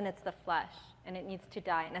 then it's the flesh, and it needs to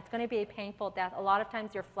die, and it's going to be a painful death. A lot of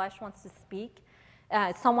times your flesh wants to speak.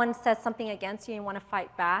 Someone says something against you, and you want to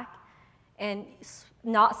fight back, and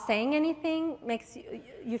not saying anything makes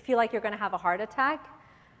you feel like you're going to have a heart attack,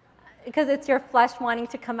 because it's your flesh wanting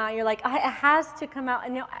to come out. You're like, it has to come out.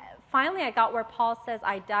 And finally, I got where Paul says,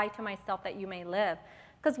 I die to myself that you may live.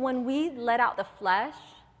 Because when we let out the flesh,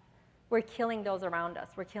 we're killing those around us.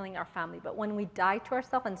 We're killing our family. But when we die to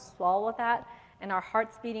ourselves and swallow that, and our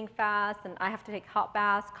heart's beating fast, and I have to take hot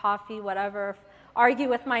baths, coffee, whatever, argue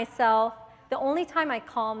with myself, the only time I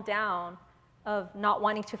calm down of not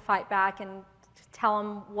wanting to fight back and tell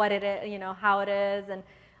them what it is, how it is, and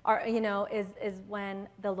is when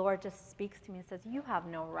the Lord just speaks to me and says, you have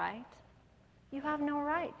no right. You have no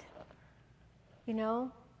right.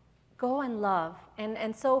 Go and love.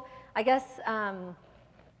 And so I guess,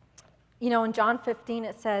 in John 15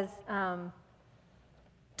 it says,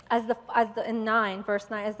 in 9, verse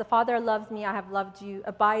 9, as the Father loves me, I have loved you.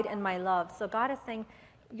 Abide in my love. So God is saying,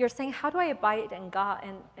 you're saying, how do I abide in God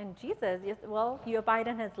and Jesus? Well, you abide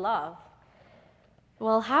in his love.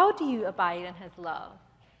 Well, how do you abide in his love?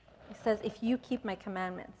 He says, if you keep my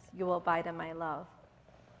commandments, you will abide in my love.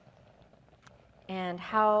 And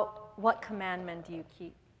what commandment do you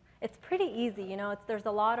keep? It's pretty easy, there's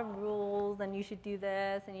a lot of rules, and you should do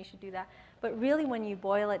this, and you should do that. But really, when you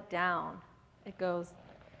boil it down, it goes,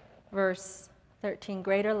 verse 13,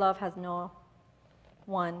 greater love has no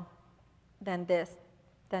one than this,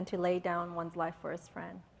 than to lay down one's life for his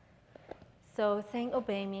friend. So saying,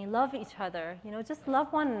 obey me, love each other, just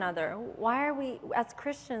love one another. Why are we, as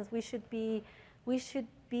Christians, we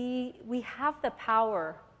have the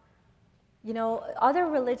power. Other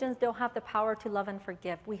religions don't have the power to love and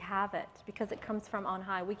forgive. We have it because it comes from on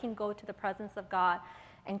high. We can go to the presence of God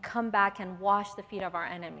and come back and wash the feet of our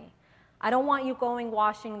enemy. I don't want you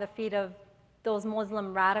washing the feet of those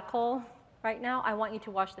Muslim radicals right now. I want you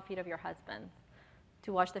to wash the feet of your husbands,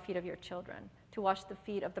 to wash the feet of your children, to wash the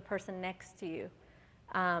feet of the person next to you.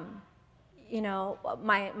 My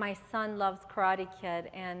son loves Karate Kid,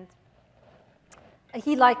 and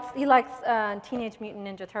he likes Teenage Mutant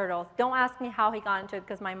Ninja Turtles. Don't ask me how he got into it,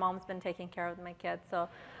 because my mom's been taking care of my kids. So,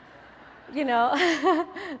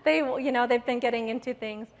 they've been getting into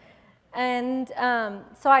things. And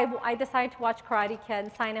so I decided to watch Karate Kid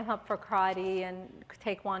and sign him up for karate and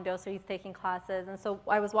taekwondo, so he's taking classes. And so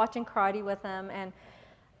I was watching karate with him, and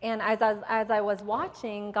as I was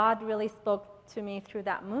watching, God really spoke to me through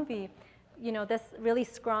that movie. This really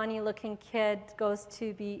scrawny-looking kid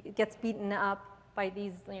gets beaten up by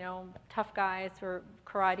these, tough guys who are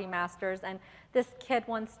karate masters, and this kid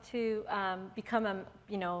wants to become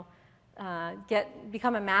a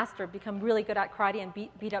master, become really good at karate, and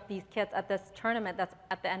beat up these kids at this tournament that's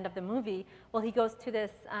at the end of the movie. Well, he goes to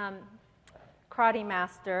this karate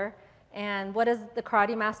master, and what does the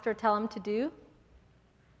karate master tell him to do?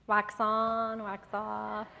 Wax on, wax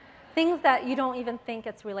off. Things that you don't even think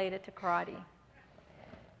it's related to karate.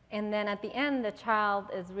 And then at the end, the child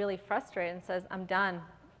is really frustrated and says, I'm done.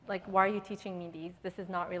 Like, why are you teaching me these? This is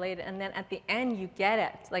not related. And then at the end, you get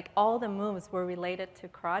it. Like, all the moves were related to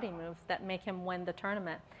karate moves that make him win the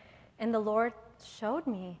tournament. And the Lord showed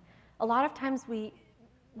me, a lot of times we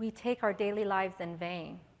take our daily lives in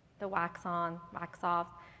vain. The wax on, wax off,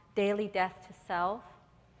 daily death to self.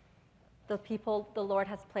 The people the Lord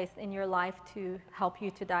has placed in your life to help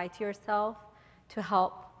you to die to yourself, to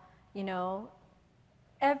help,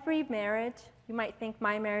 every marriage, you might think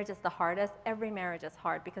my marriage is the hardest. Every marriage is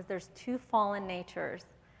hard because there's two fallen natures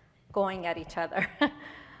going at each other.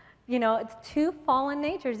 It's two fallen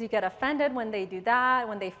natures. You get offended when they do that,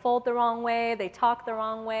 when they fold the wrong way, they talk the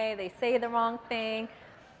wrong way, they say the wrong thing.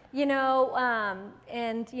 You're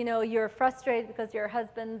frustrated because your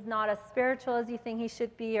husband's not as spiritual as you think he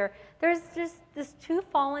should be, or there's just this two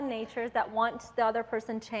fallen natures that want the other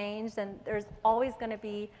person changed, and there's always going to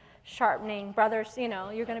be sharpening. Brothers, you're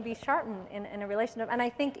going to be sharpened in a relationship. And I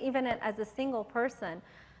think even as a single person,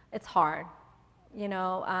 it's hard.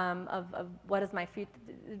 of what is my future.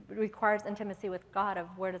 It requires intimacy with God of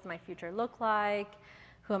where does my future look like,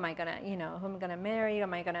 who am I gonna, who am I gonna marry,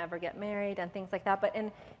 am I gonna ever get married, and things like that. But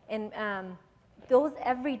in those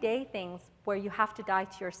everyday things where you have to die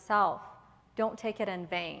to yourself, don't take it in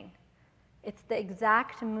vain. It's the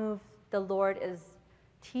exact move the Lord is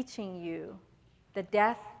teaching you. The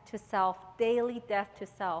death to self, daily death to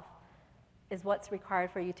self, is what's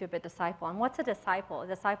required for you to be a disciple. And what's a disciple? A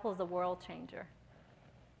disciple is a world changer.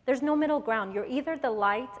 There's no middle ground. You're either the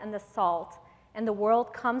light and the salt, and the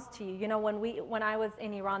world comes to you. When I was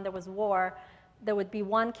in Iran, there was war. There would be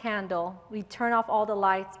one candle. We'd turn off all the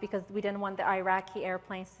lights because we didn't want the Iraqi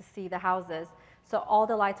airplanes to see the houses. So all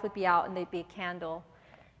the lights would be out, and they'd be a candle.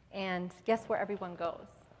 And guess where everyone goes?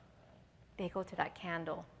 They go to that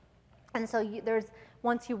candle. And so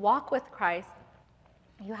once you walk with Christ,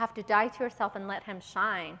 you have to die to yourself and let him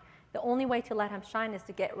shine. The only way to let him shine is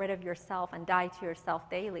to get rid of yourself and die to yourself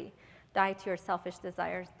daily. Die to your selfish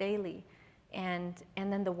desires daily. And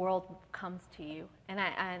then the world comes to you. And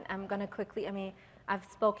I'm going to quickly, I've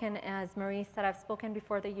spoken, as Marie said, I've spoken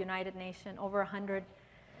before the United Nations, over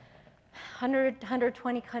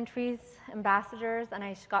 120 countries, ambassadors, and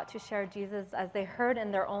I got to share Jesus as they heard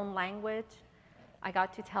in their own language. I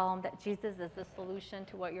got to tell them that Jesus is the solution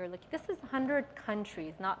to what you're looking. This is 100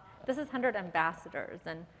 countries, this is 100 ambassadors,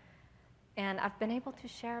 and I've been able to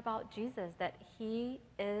share about Jesus, that he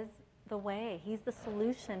is the way. He's the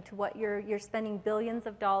solution to what you're spending billions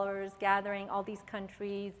of dollars gathering all these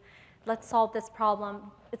countries. Let's solve this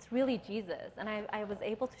problem. It's really Jesus. And I was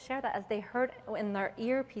able to share that as they heard in their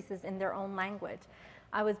earpieces in their own language.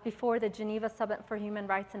 I was before the Geneva Summit for Human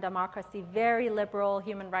Rights and Democracy, very liberal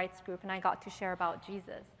human rights group, and I got to share about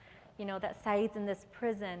Jesus. That Saeed's in this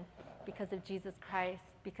prison because of Jesus Christ,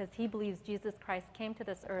 because he believes Jesus Christ came to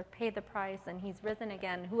this earth, paid the price, and he's risen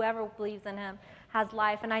again. Whoever believes in him has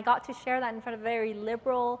life. And I got to share that in front of a very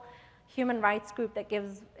liberal human rights group that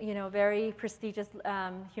gives, very prestigious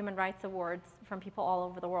human rights awards from people all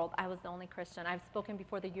over the world. I was the only Christian. I've spoken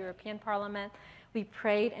before the European Parliament. We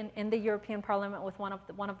prayed in the European Parliament with one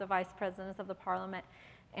of the vice presidents of the Parliament,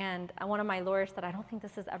 and one of my lawyers said, I don't think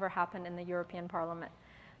this has ever happened in the European Parliament.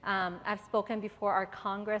 I've spoken before our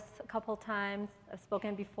Congress a couple times. I've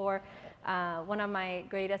spoken before. One of my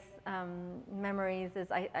greatest memories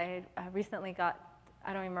is I recently got,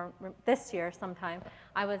 I don't remember, this year sometime,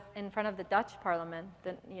 I was in front of the Dutch Parliament,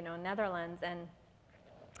 Netherlands, and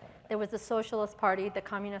there was the Socialist Party, the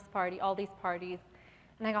Communist Party, all these parties,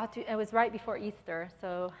 and it was right before Easter,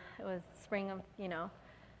 so it was spring of,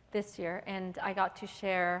 this year, and I got to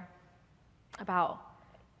share about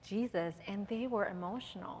Jesus, and they were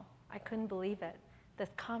emotional. I couldn't believe it.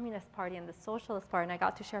 This Communist Party and the Socialist Party, and I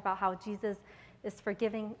got to share about how Jesus is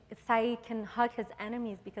forgiving. Saeed can hug his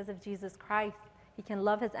enemies because of Jesus Christ. He can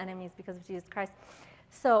love his enemies because of Jesus Christ.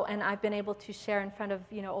 So, and I've been able to share in front of,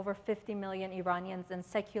 over 50 million Iranians in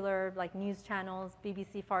secular, news channels,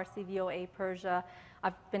 BBC, Farsi, VOA, Persia.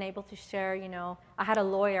 I've been able to share, I had a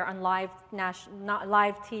lawyer on live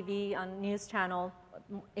TV on news channel.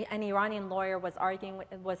 An Iranian lawyer was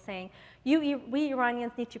saying, we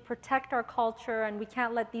Iranians need to protect our culture, and we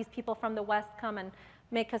can't let these people from the West come and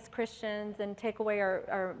make us Christians and take away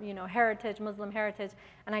our heritage, Muslim heritage.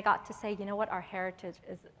 And I got to say, what, our heritage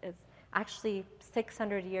is actually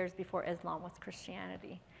 600 years before Islam was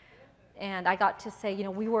Christianity. And I got to say,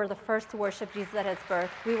 we were the first to worship Jesus at his birth.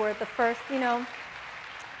 We were the first,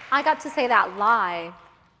 I got to say that live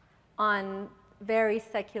on very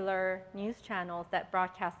secular news channels that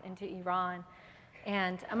broadcast into Iran.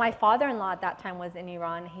 And my father-in-law at that time was in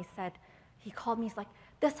Iran. He called me, he's like,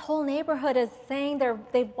 this whole neighborhood is saying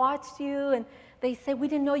they've watched you, and they say, we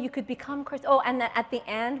didn't know you could become Christian. Oh, and at the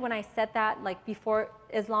end, when I said that, before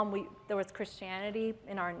Islam, there was Christianity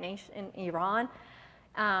in our nation, in Iran.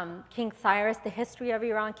 King Cyrus, the history of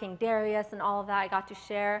Iran, King Darius, and all of that I got to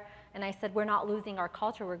share. And I said, we're not losing our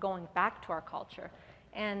culture, we're going back to our culture.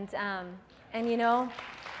 And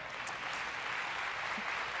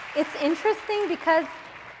it's interesting because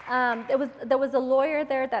there was a lawyer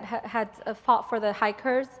there that had fought for the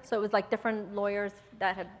hikers. So it was different lawyers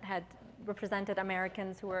that had represented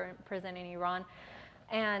Americans who were in prison in Iran.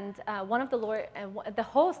 And the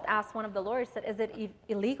host asked one of the lawyers, said, is it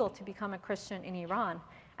illegal to become a Christian in Iran?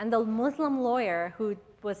 And the Muslim lawyer who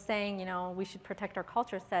was saying, we should protect our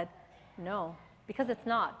culture, said, no, because it's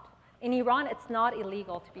not. In Iran, it's not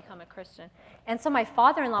illegal to become a Christian. And so my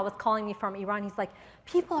father-in-law was calling me from Iran. He's like,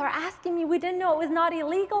 people are asking me, we didn't know it was not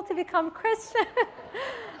illegal to become Christian.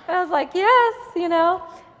 And I was like, yes,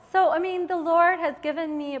 So, the Lord has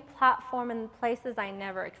given me a platform in places I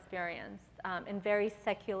never experienced, in very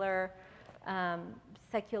secular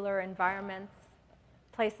secular environments,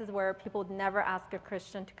 places where people would never ask a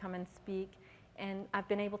Christian to come and speak. And I've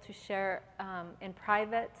been able to share in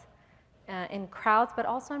private, in crowds, but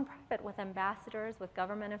also in private with ambassadors, with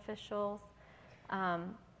government officials.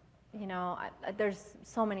 You know, there's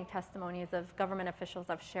so many testimonies of government officials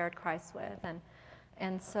I've shared Christ with,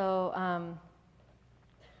 and so I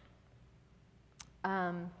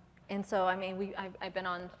mean, I've been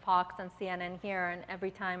on Fox and CNN here, and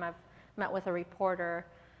every time I've met with a reporter,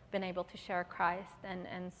 been able to share Christ,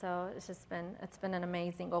 and so it's been an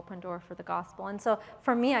amazing open door for the gospel. And so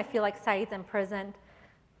for me, I feel like Saeed's imprisoned.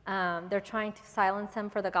 They're trying to silence him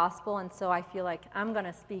for the gospel, and so I feel like I'm going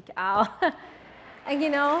to speak out. And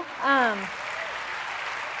you know,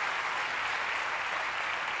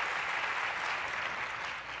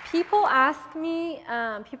 people ask me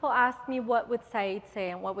what would Saeed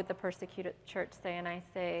say and what would the persecuted church say, and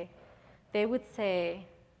they would say,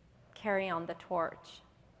 carry on the torch.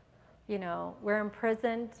 You know, we're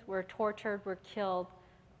imprisoned, we're tortured, we're killed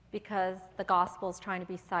because the gospel is trying to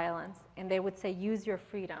be silenced. And they would say, use your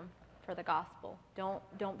freedom for the gospel.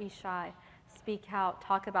 Don't be shy. Speak out,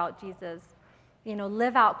 talk about Jesus. You know,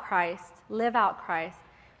 live out Christ, live out Christ.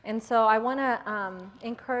 And so I want to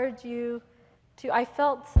encourage you to, I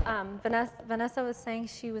felt, Vanessa was saying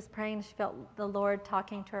she was praying, she felt the Lord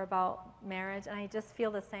talking to her about marriage, and I just feel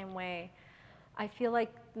the same way. I feel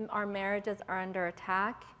like our marriages are under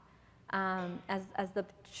attack. As the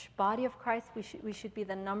body of Christ, we should be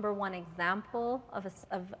the #1 example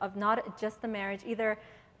of not just the marriage.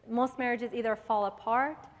 Most marriages either fall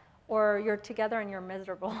apart or you're together and you're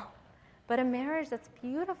miserable. But a marriage that's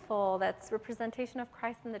beautiful, that's representation of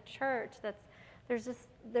Christ in the church, there's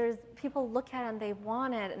people look at it and they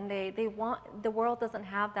want it, and they want, the world doesn't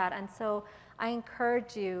have that. And so I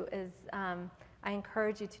encourage you to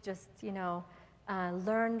just, you know,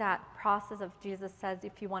 learn that process of Jesus says,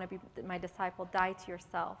 if you want to be my disciple, die to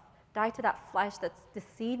yourself. Die to that flesh that's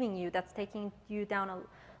deceiving you, that's taking you down a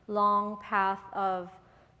long path of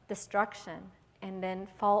destruction. And then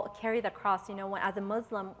carry the cross. You know, as a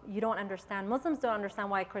Muslim, Muslims don't understand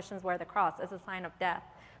why Christians wear the cross as a sign of death.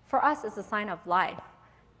 For us, it's a sign of life.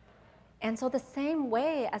 And so the same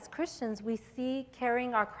way as Christians, we see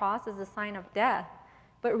carrying our cross as a sign of death.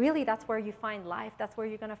 But really, that's where you find life. That's where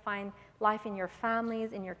you're going to find life in your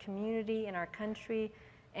families, in your community, in our country.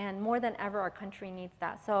 And more than ever, our country needs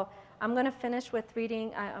that. So I'm going to finish with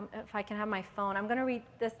reading, if I can have my phone, I'm going to read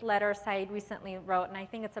this letter Saeed recently wrote, and I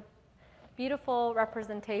think it's a beautiful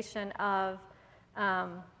representation of,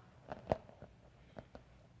 thank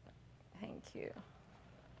you.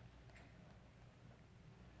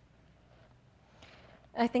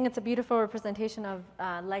 I think it's a beautiful representation of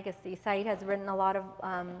legacy. Saeed has written a lot of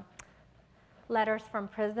letters from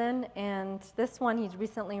prison, and this one he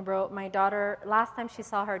recently wrote. My daughter, last time she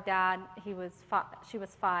saw her dad, she was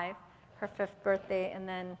 5, her 5th birthday, and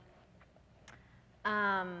then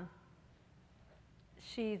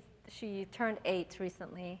she turned 8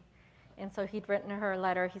 recently, and so he'd written her a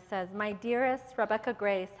letter. He says, "My dearest Rebecca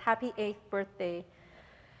Grace, happy 8th birthday.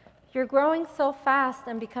 You're growing so fast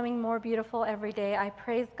and becoming more beautiful every day. I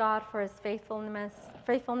praise God for his faithfulness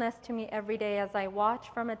to me every day as I watch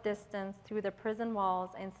from a distance through the prison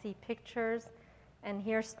walls and see pictures and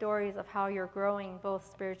hear stories of how you're growing both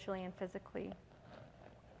spiritually and physically.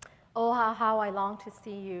 Oh, how I long to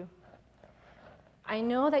see you. I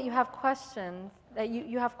know that you have questions,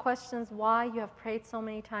 you have questions why you have prayed so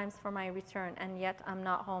many times for my return, and yet I'm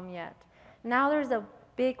not home yet. Now there's a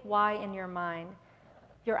big why in your mind.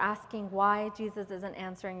 You're asking why Jesus isn't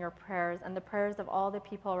answering your prayers and the prayers of all the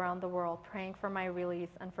people around the world praying for my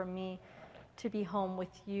release and for me to be home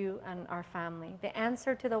with you and our family. The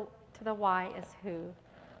answer to the why is who.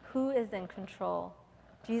 Who is in control?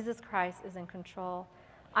 Jesus Christ is in control.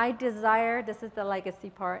 I desire, this is the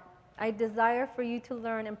legacy part, I desire for you to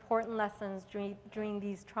learn important lessons during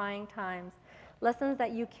these trying times, lessons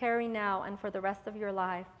that you carry now and for the rest of your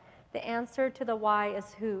life. The answer to the why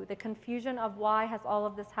is who. The confusion of why has all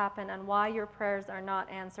of this happened and why your prayers are not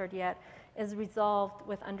answered yet is resolved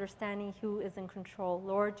with understanding who is in control.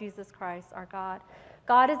 Lord Jesus Christ, our God.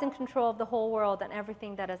 God is in control of the whole world, and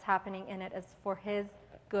everything that is happening in it is for his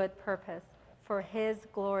good purpose, for his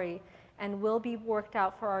glory, and will be worked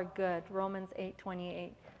out for our good. Romans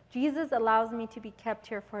 8:28. Jesus allows me to be kept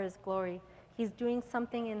here for his glory. He's doing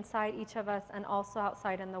something inside each of us and also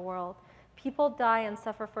outside in the world. People die and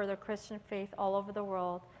suffer for their Christian faith all over the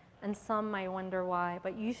world, and some might wonder why.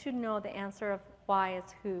 But you should know the answer of why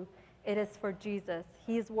is who. It is for Jesus.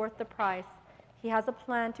 He is worth the price. He has a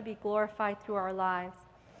plan to be glorified through our lives.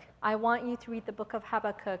 I want you to read the book of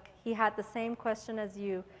Habakkuk. He had the same question as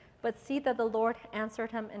you. But see that the Lord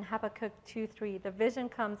answered him in Habakkuk 2:3. The vision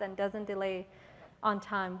comes and doesn't delay on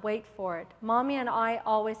time. Wait for it. Mommy and I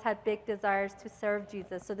always had big desires to serve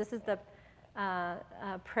Jesus. So this is the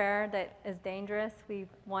prayer that is dangerous. We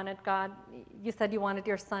wanted God. You said you wanted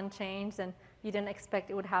your son changed, and you didn't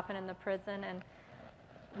expect it would happen in the prison. And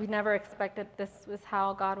we never expected this was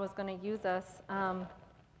how God was going to use us.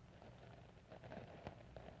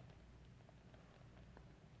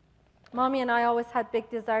 Mommy and I always had big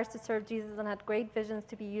desires to serve Jesus and had great visions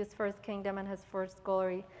to be used for his kingdom and his first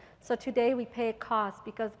glory. So today we pay a cost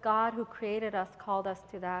because God who created us called us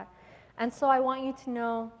to that. And so I want you to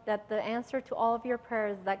know that the answer to all of your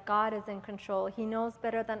prayers is that God is in control. He knows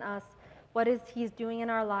better than us what he's doing in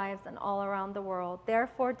our lives and all around the world.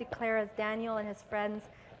 Therefore declare as Daniel and his friends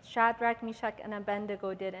Shadrach, Meshach, and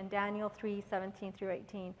Abednego did in Daniel 3:17 through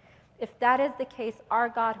 18. If that is the case, our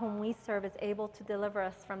God whom we serve is able to deliver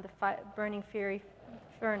us from the burning fiery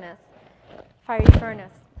furnace.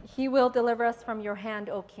 He will deliver us from your hand,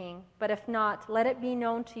 O king. But if not, let it be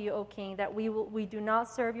known to you, O king, that we do not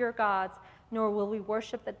serve your gods, nor will we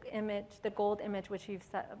worship the gold image which you've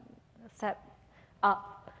set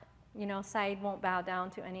up. You know, Said won't bow down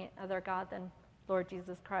to any other God than Lord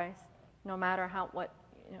Jesus Christ, no matter what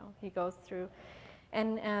he goes through.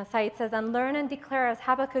 And Said says, and learn and declare as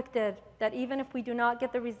Habakkuk did, that even if we do not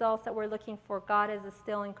get the results that we're looking for, God is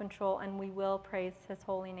still in control, and we will praise his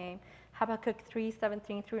holy name. Habakkuk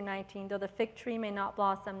 3:17 through 19, though the fig tree may not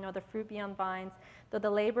blossom, nor the fruit be on vines, though the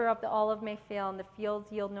labor of the olive may fail, and the fields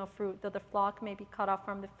yield no fruit, though the flock may be cut off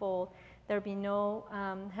from the fold, there be no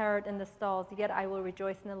herd in the stalls, yet I will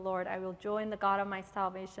rejoice in the Lord. I will joy in the God of my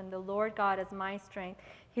salvation. The Lord God is my strength.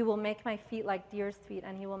 He will make my feet like deer's feet,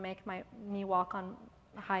 and he will make me walk on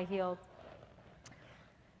high heels.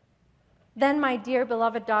 Then, my dear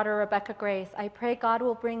beloved daughter, Rebecca Grace, I pray God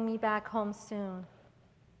will bring me back home soon.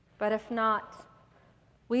 But if not,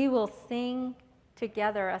 we will sing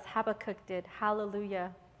together as Habakkuk did,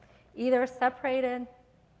 hallelujah, either separated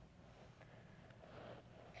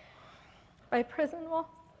by prison walls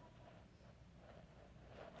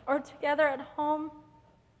or together at home.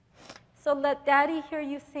 So let Daddy hear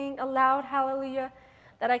you sing a loud hallelujah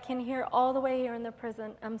that I can hear all the way here in the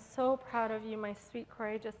prison. I'm so proud of you, my sweet,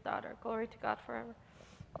 courageous daughter. Glory to God forever.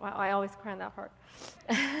 Wow, I always cry in that part.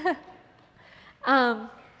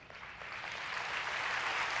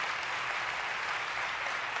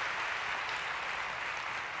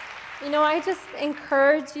 I just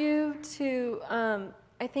encourage you to,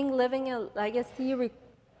 I think living a legacy,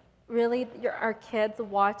 really, our kids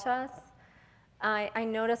watch us. I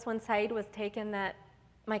noticed when Said was taken that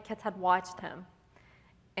my kids had watched him,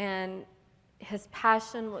 and his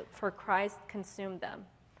passion for Christ consumed them.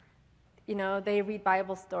 They read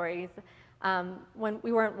Bible stories. When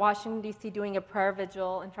we were in Washington, D.C. doing a prayer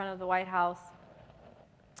vigil in front of the White House,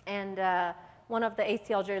 and one of the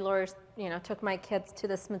ACLJ lawyers, took my kids to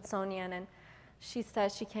the Smithsonian, and she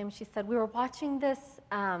said, we were watching this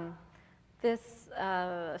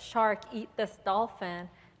shark eat this dolphin,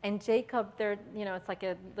 and Jacob, it's like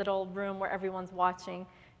a little room where everyone's watching.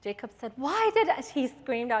 Jacob said, he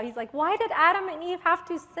screamed out, he's like, why did Adam and Eve have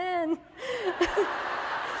to sin?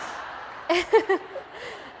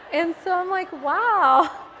 And so I'm like, wow,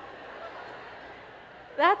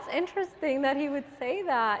 that's interesting that he would say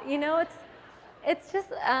that. It's just,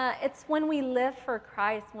 it's when we live for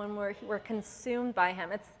Christ, when we're consumed by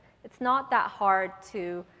him. It's not that hard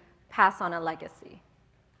to pass on a legacy.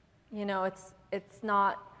 It's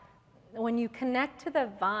not, when you connect to the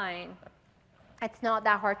vine, it's not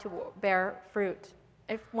that hard to bear fruit.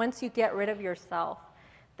 Once you get rid of yourself,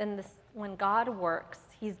 then when God works,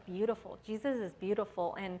 he's beautiful. Jesus is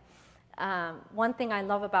beautiful. And one thing I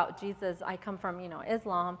love about Jesus, I come from,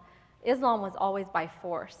 Islam. Islam was always by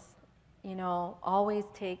force. Always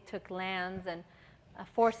took lands and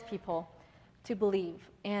forced people to believe.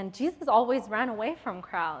 And Jesus always ran away from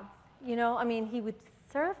crowds. He would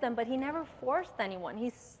serve them, but he never forced anyone.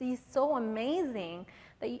 He's so amazing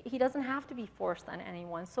that he doesn't have to be forced on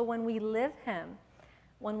anyone. So when we live him,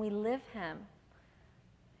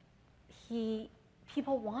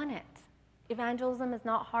 people want it. Evangelism is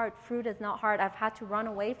not hard. Fruit is not hard. I've had to run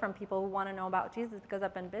away from people who want to know about Jesus because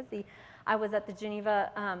I've been busy. I was at the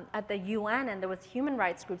Geneva, at the UN, and there was human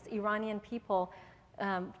rights groups, Iranian people,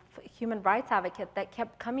 human rights advocates that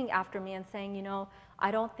kept coming after me and saying,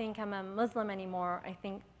 I don't think I'm a Muslim anymore. I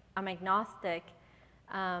think I'm agnostic.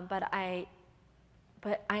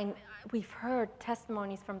 We've heard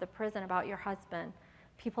testimonies from the prison about your husband,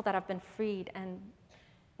 people that have been freed, and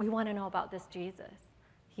we want to know about this Jesus.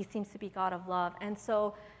 He seems to be God of love. And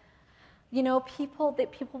so, people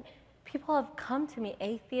people have come to me,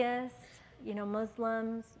 atheists,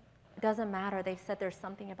 Muslims, it doesn't matter. They've said there's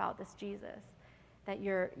something about this Jesus, that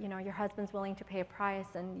your husband's willing to pay a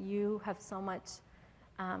price, and you have so much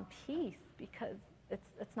peace because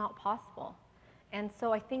it's not possible. And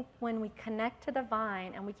so I think when we connect to the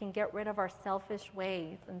vine and we can get rid of our selfish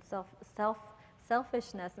ways and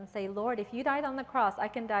selfishness and say, Lord, if you died on the cross, I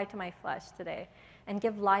can die to my flesh today and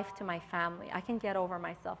give life to my family. I can get over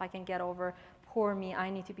myself. I can get over poor me. I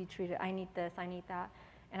need to be treated. I need this. I need that.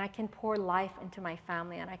 And I can pour life into my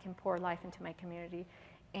family, and I can pour life into my community.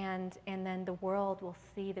 And then the world will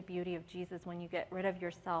see the beauty of Jesus when you get rid of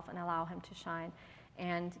yourself and allow him to shine.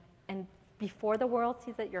 And before the world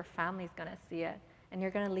sees it, your family's going to see it, and you're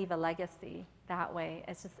going to leave a legacy that way.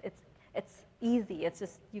 It's easy. It's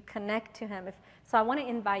just you connect to him. So I want to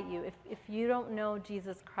invite you, if you don't know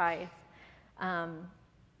Jesus Christ, I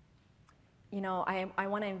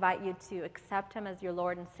want to invite you to accept him as your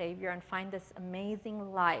Lord and Savior and find this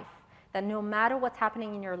amazing life that no matter what's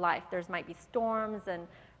happening in your life, there might be storms and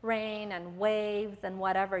rain and waves and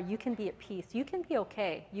whatever, you can be at peace. You can be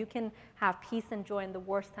okay. You can have peace and joy in the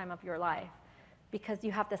worst time of your life because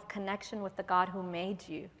you have this connection with the God who made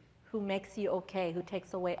you, who makes you okay, who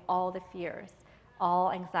takes away all the fears,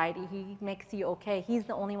 all anxiety. He makes you okay. He's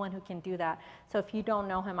the only one who can do that. So if you don't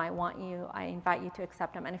know him, I invite you to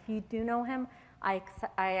accept him. And if you do know him, I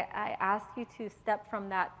ask you to step from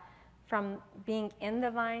being in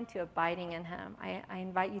the vine to abiding in him. I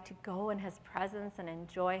invite you to go in his presence and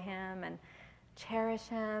enjoy him and cherish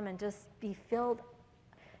him and just be filled.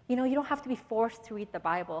 You don't have to be forced to read the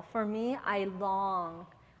Bible. For me, I long.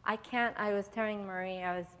 I was telling Marie,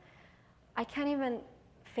 I can't even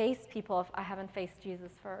face people if I haven't faced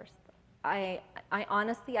Jesus first. I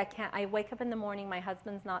honestly, I can't. I wake up in the morning, my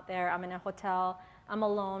husband's not there, I'm in a hotel, I'm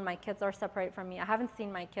alone, my kids are separated from me. I haven't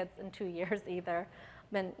seen my kids in 2 years either.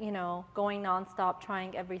 Been, going nonstop,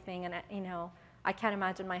 trying everything, and, I can't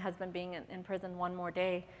imagine my husband being in prison one more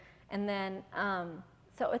day. And then,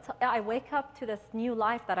 so I wake up to this new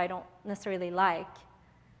life that I don't necessarily like,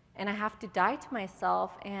 and I have to die to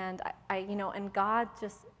myself, and and God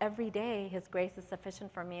just, every day, his grace is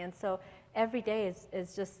sufficient for me. And so every day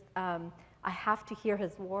is just, I have to hear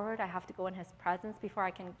his word, I have to go in his presence before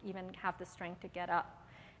I can even have the strength to get up.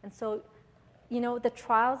 And so, the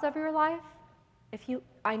trials of your life,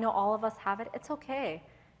 I know all of us have it, it's okay.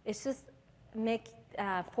 It's just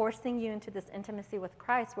forcing you into this intimacy with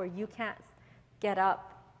Christ where you can't get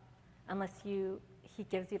up unless he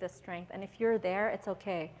gives you the strength. And if you're there, it's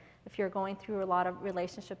okay. If you're going through a lot of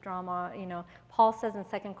relationship drama, Paul says in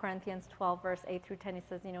 2 Corinthians 12, verse 8 through 10, he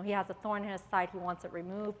says, he has a thorn in his side, he wants it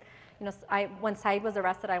removed. When Said was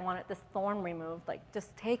arrested, I wanted this thorn removed. Like,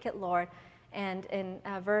 just take it, Lord. And in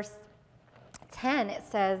verse 10, it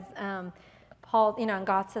says, Paul, and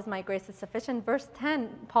God says, my grace is sufficient. Verse 10,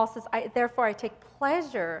 Paul says, therefore I take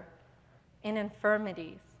pleasure in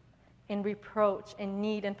infirmities, in reproach, in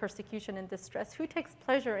need, in persecution, in distress. Who takes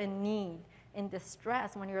pleasure in need, in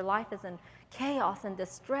distress, when your life is in chaos and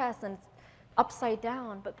distress and upside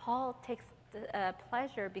down? But Paul takes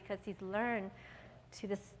pleasure because he's learned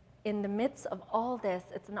in the midst of all this,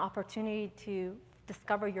 it's an opportunity to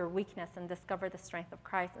discover your weakness and discover the strength of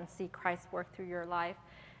Christ and see Christ work through your life.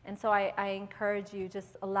 And so I encourage you,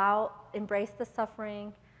 just embrace the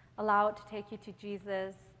suffering, allow it to take you to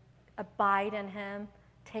Jesus, abide in him,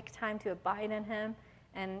 take time to abide in him,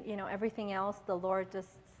 and everything else the Lord just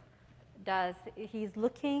does. He's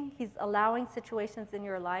allowing situations in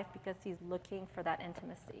your life because he's looking for that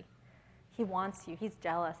intimacy. He wants you, he's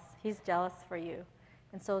jealous for you.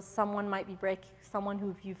 And so someone might be someone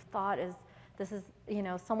who you've thought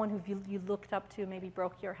someone who you looked up to maybe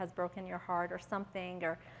has broken your heart or something,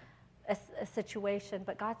 or a situation.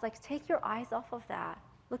 But God's like, take your eyes off of that.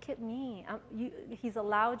 Look at me. He's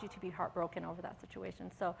allowed you to be heartbroken over that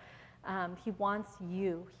situation. So he wants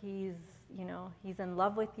you. He's in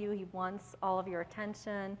love with you. He wants all of your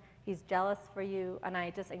attention. He's jealous for you. And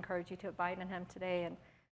I just encourage you to abide in him today. And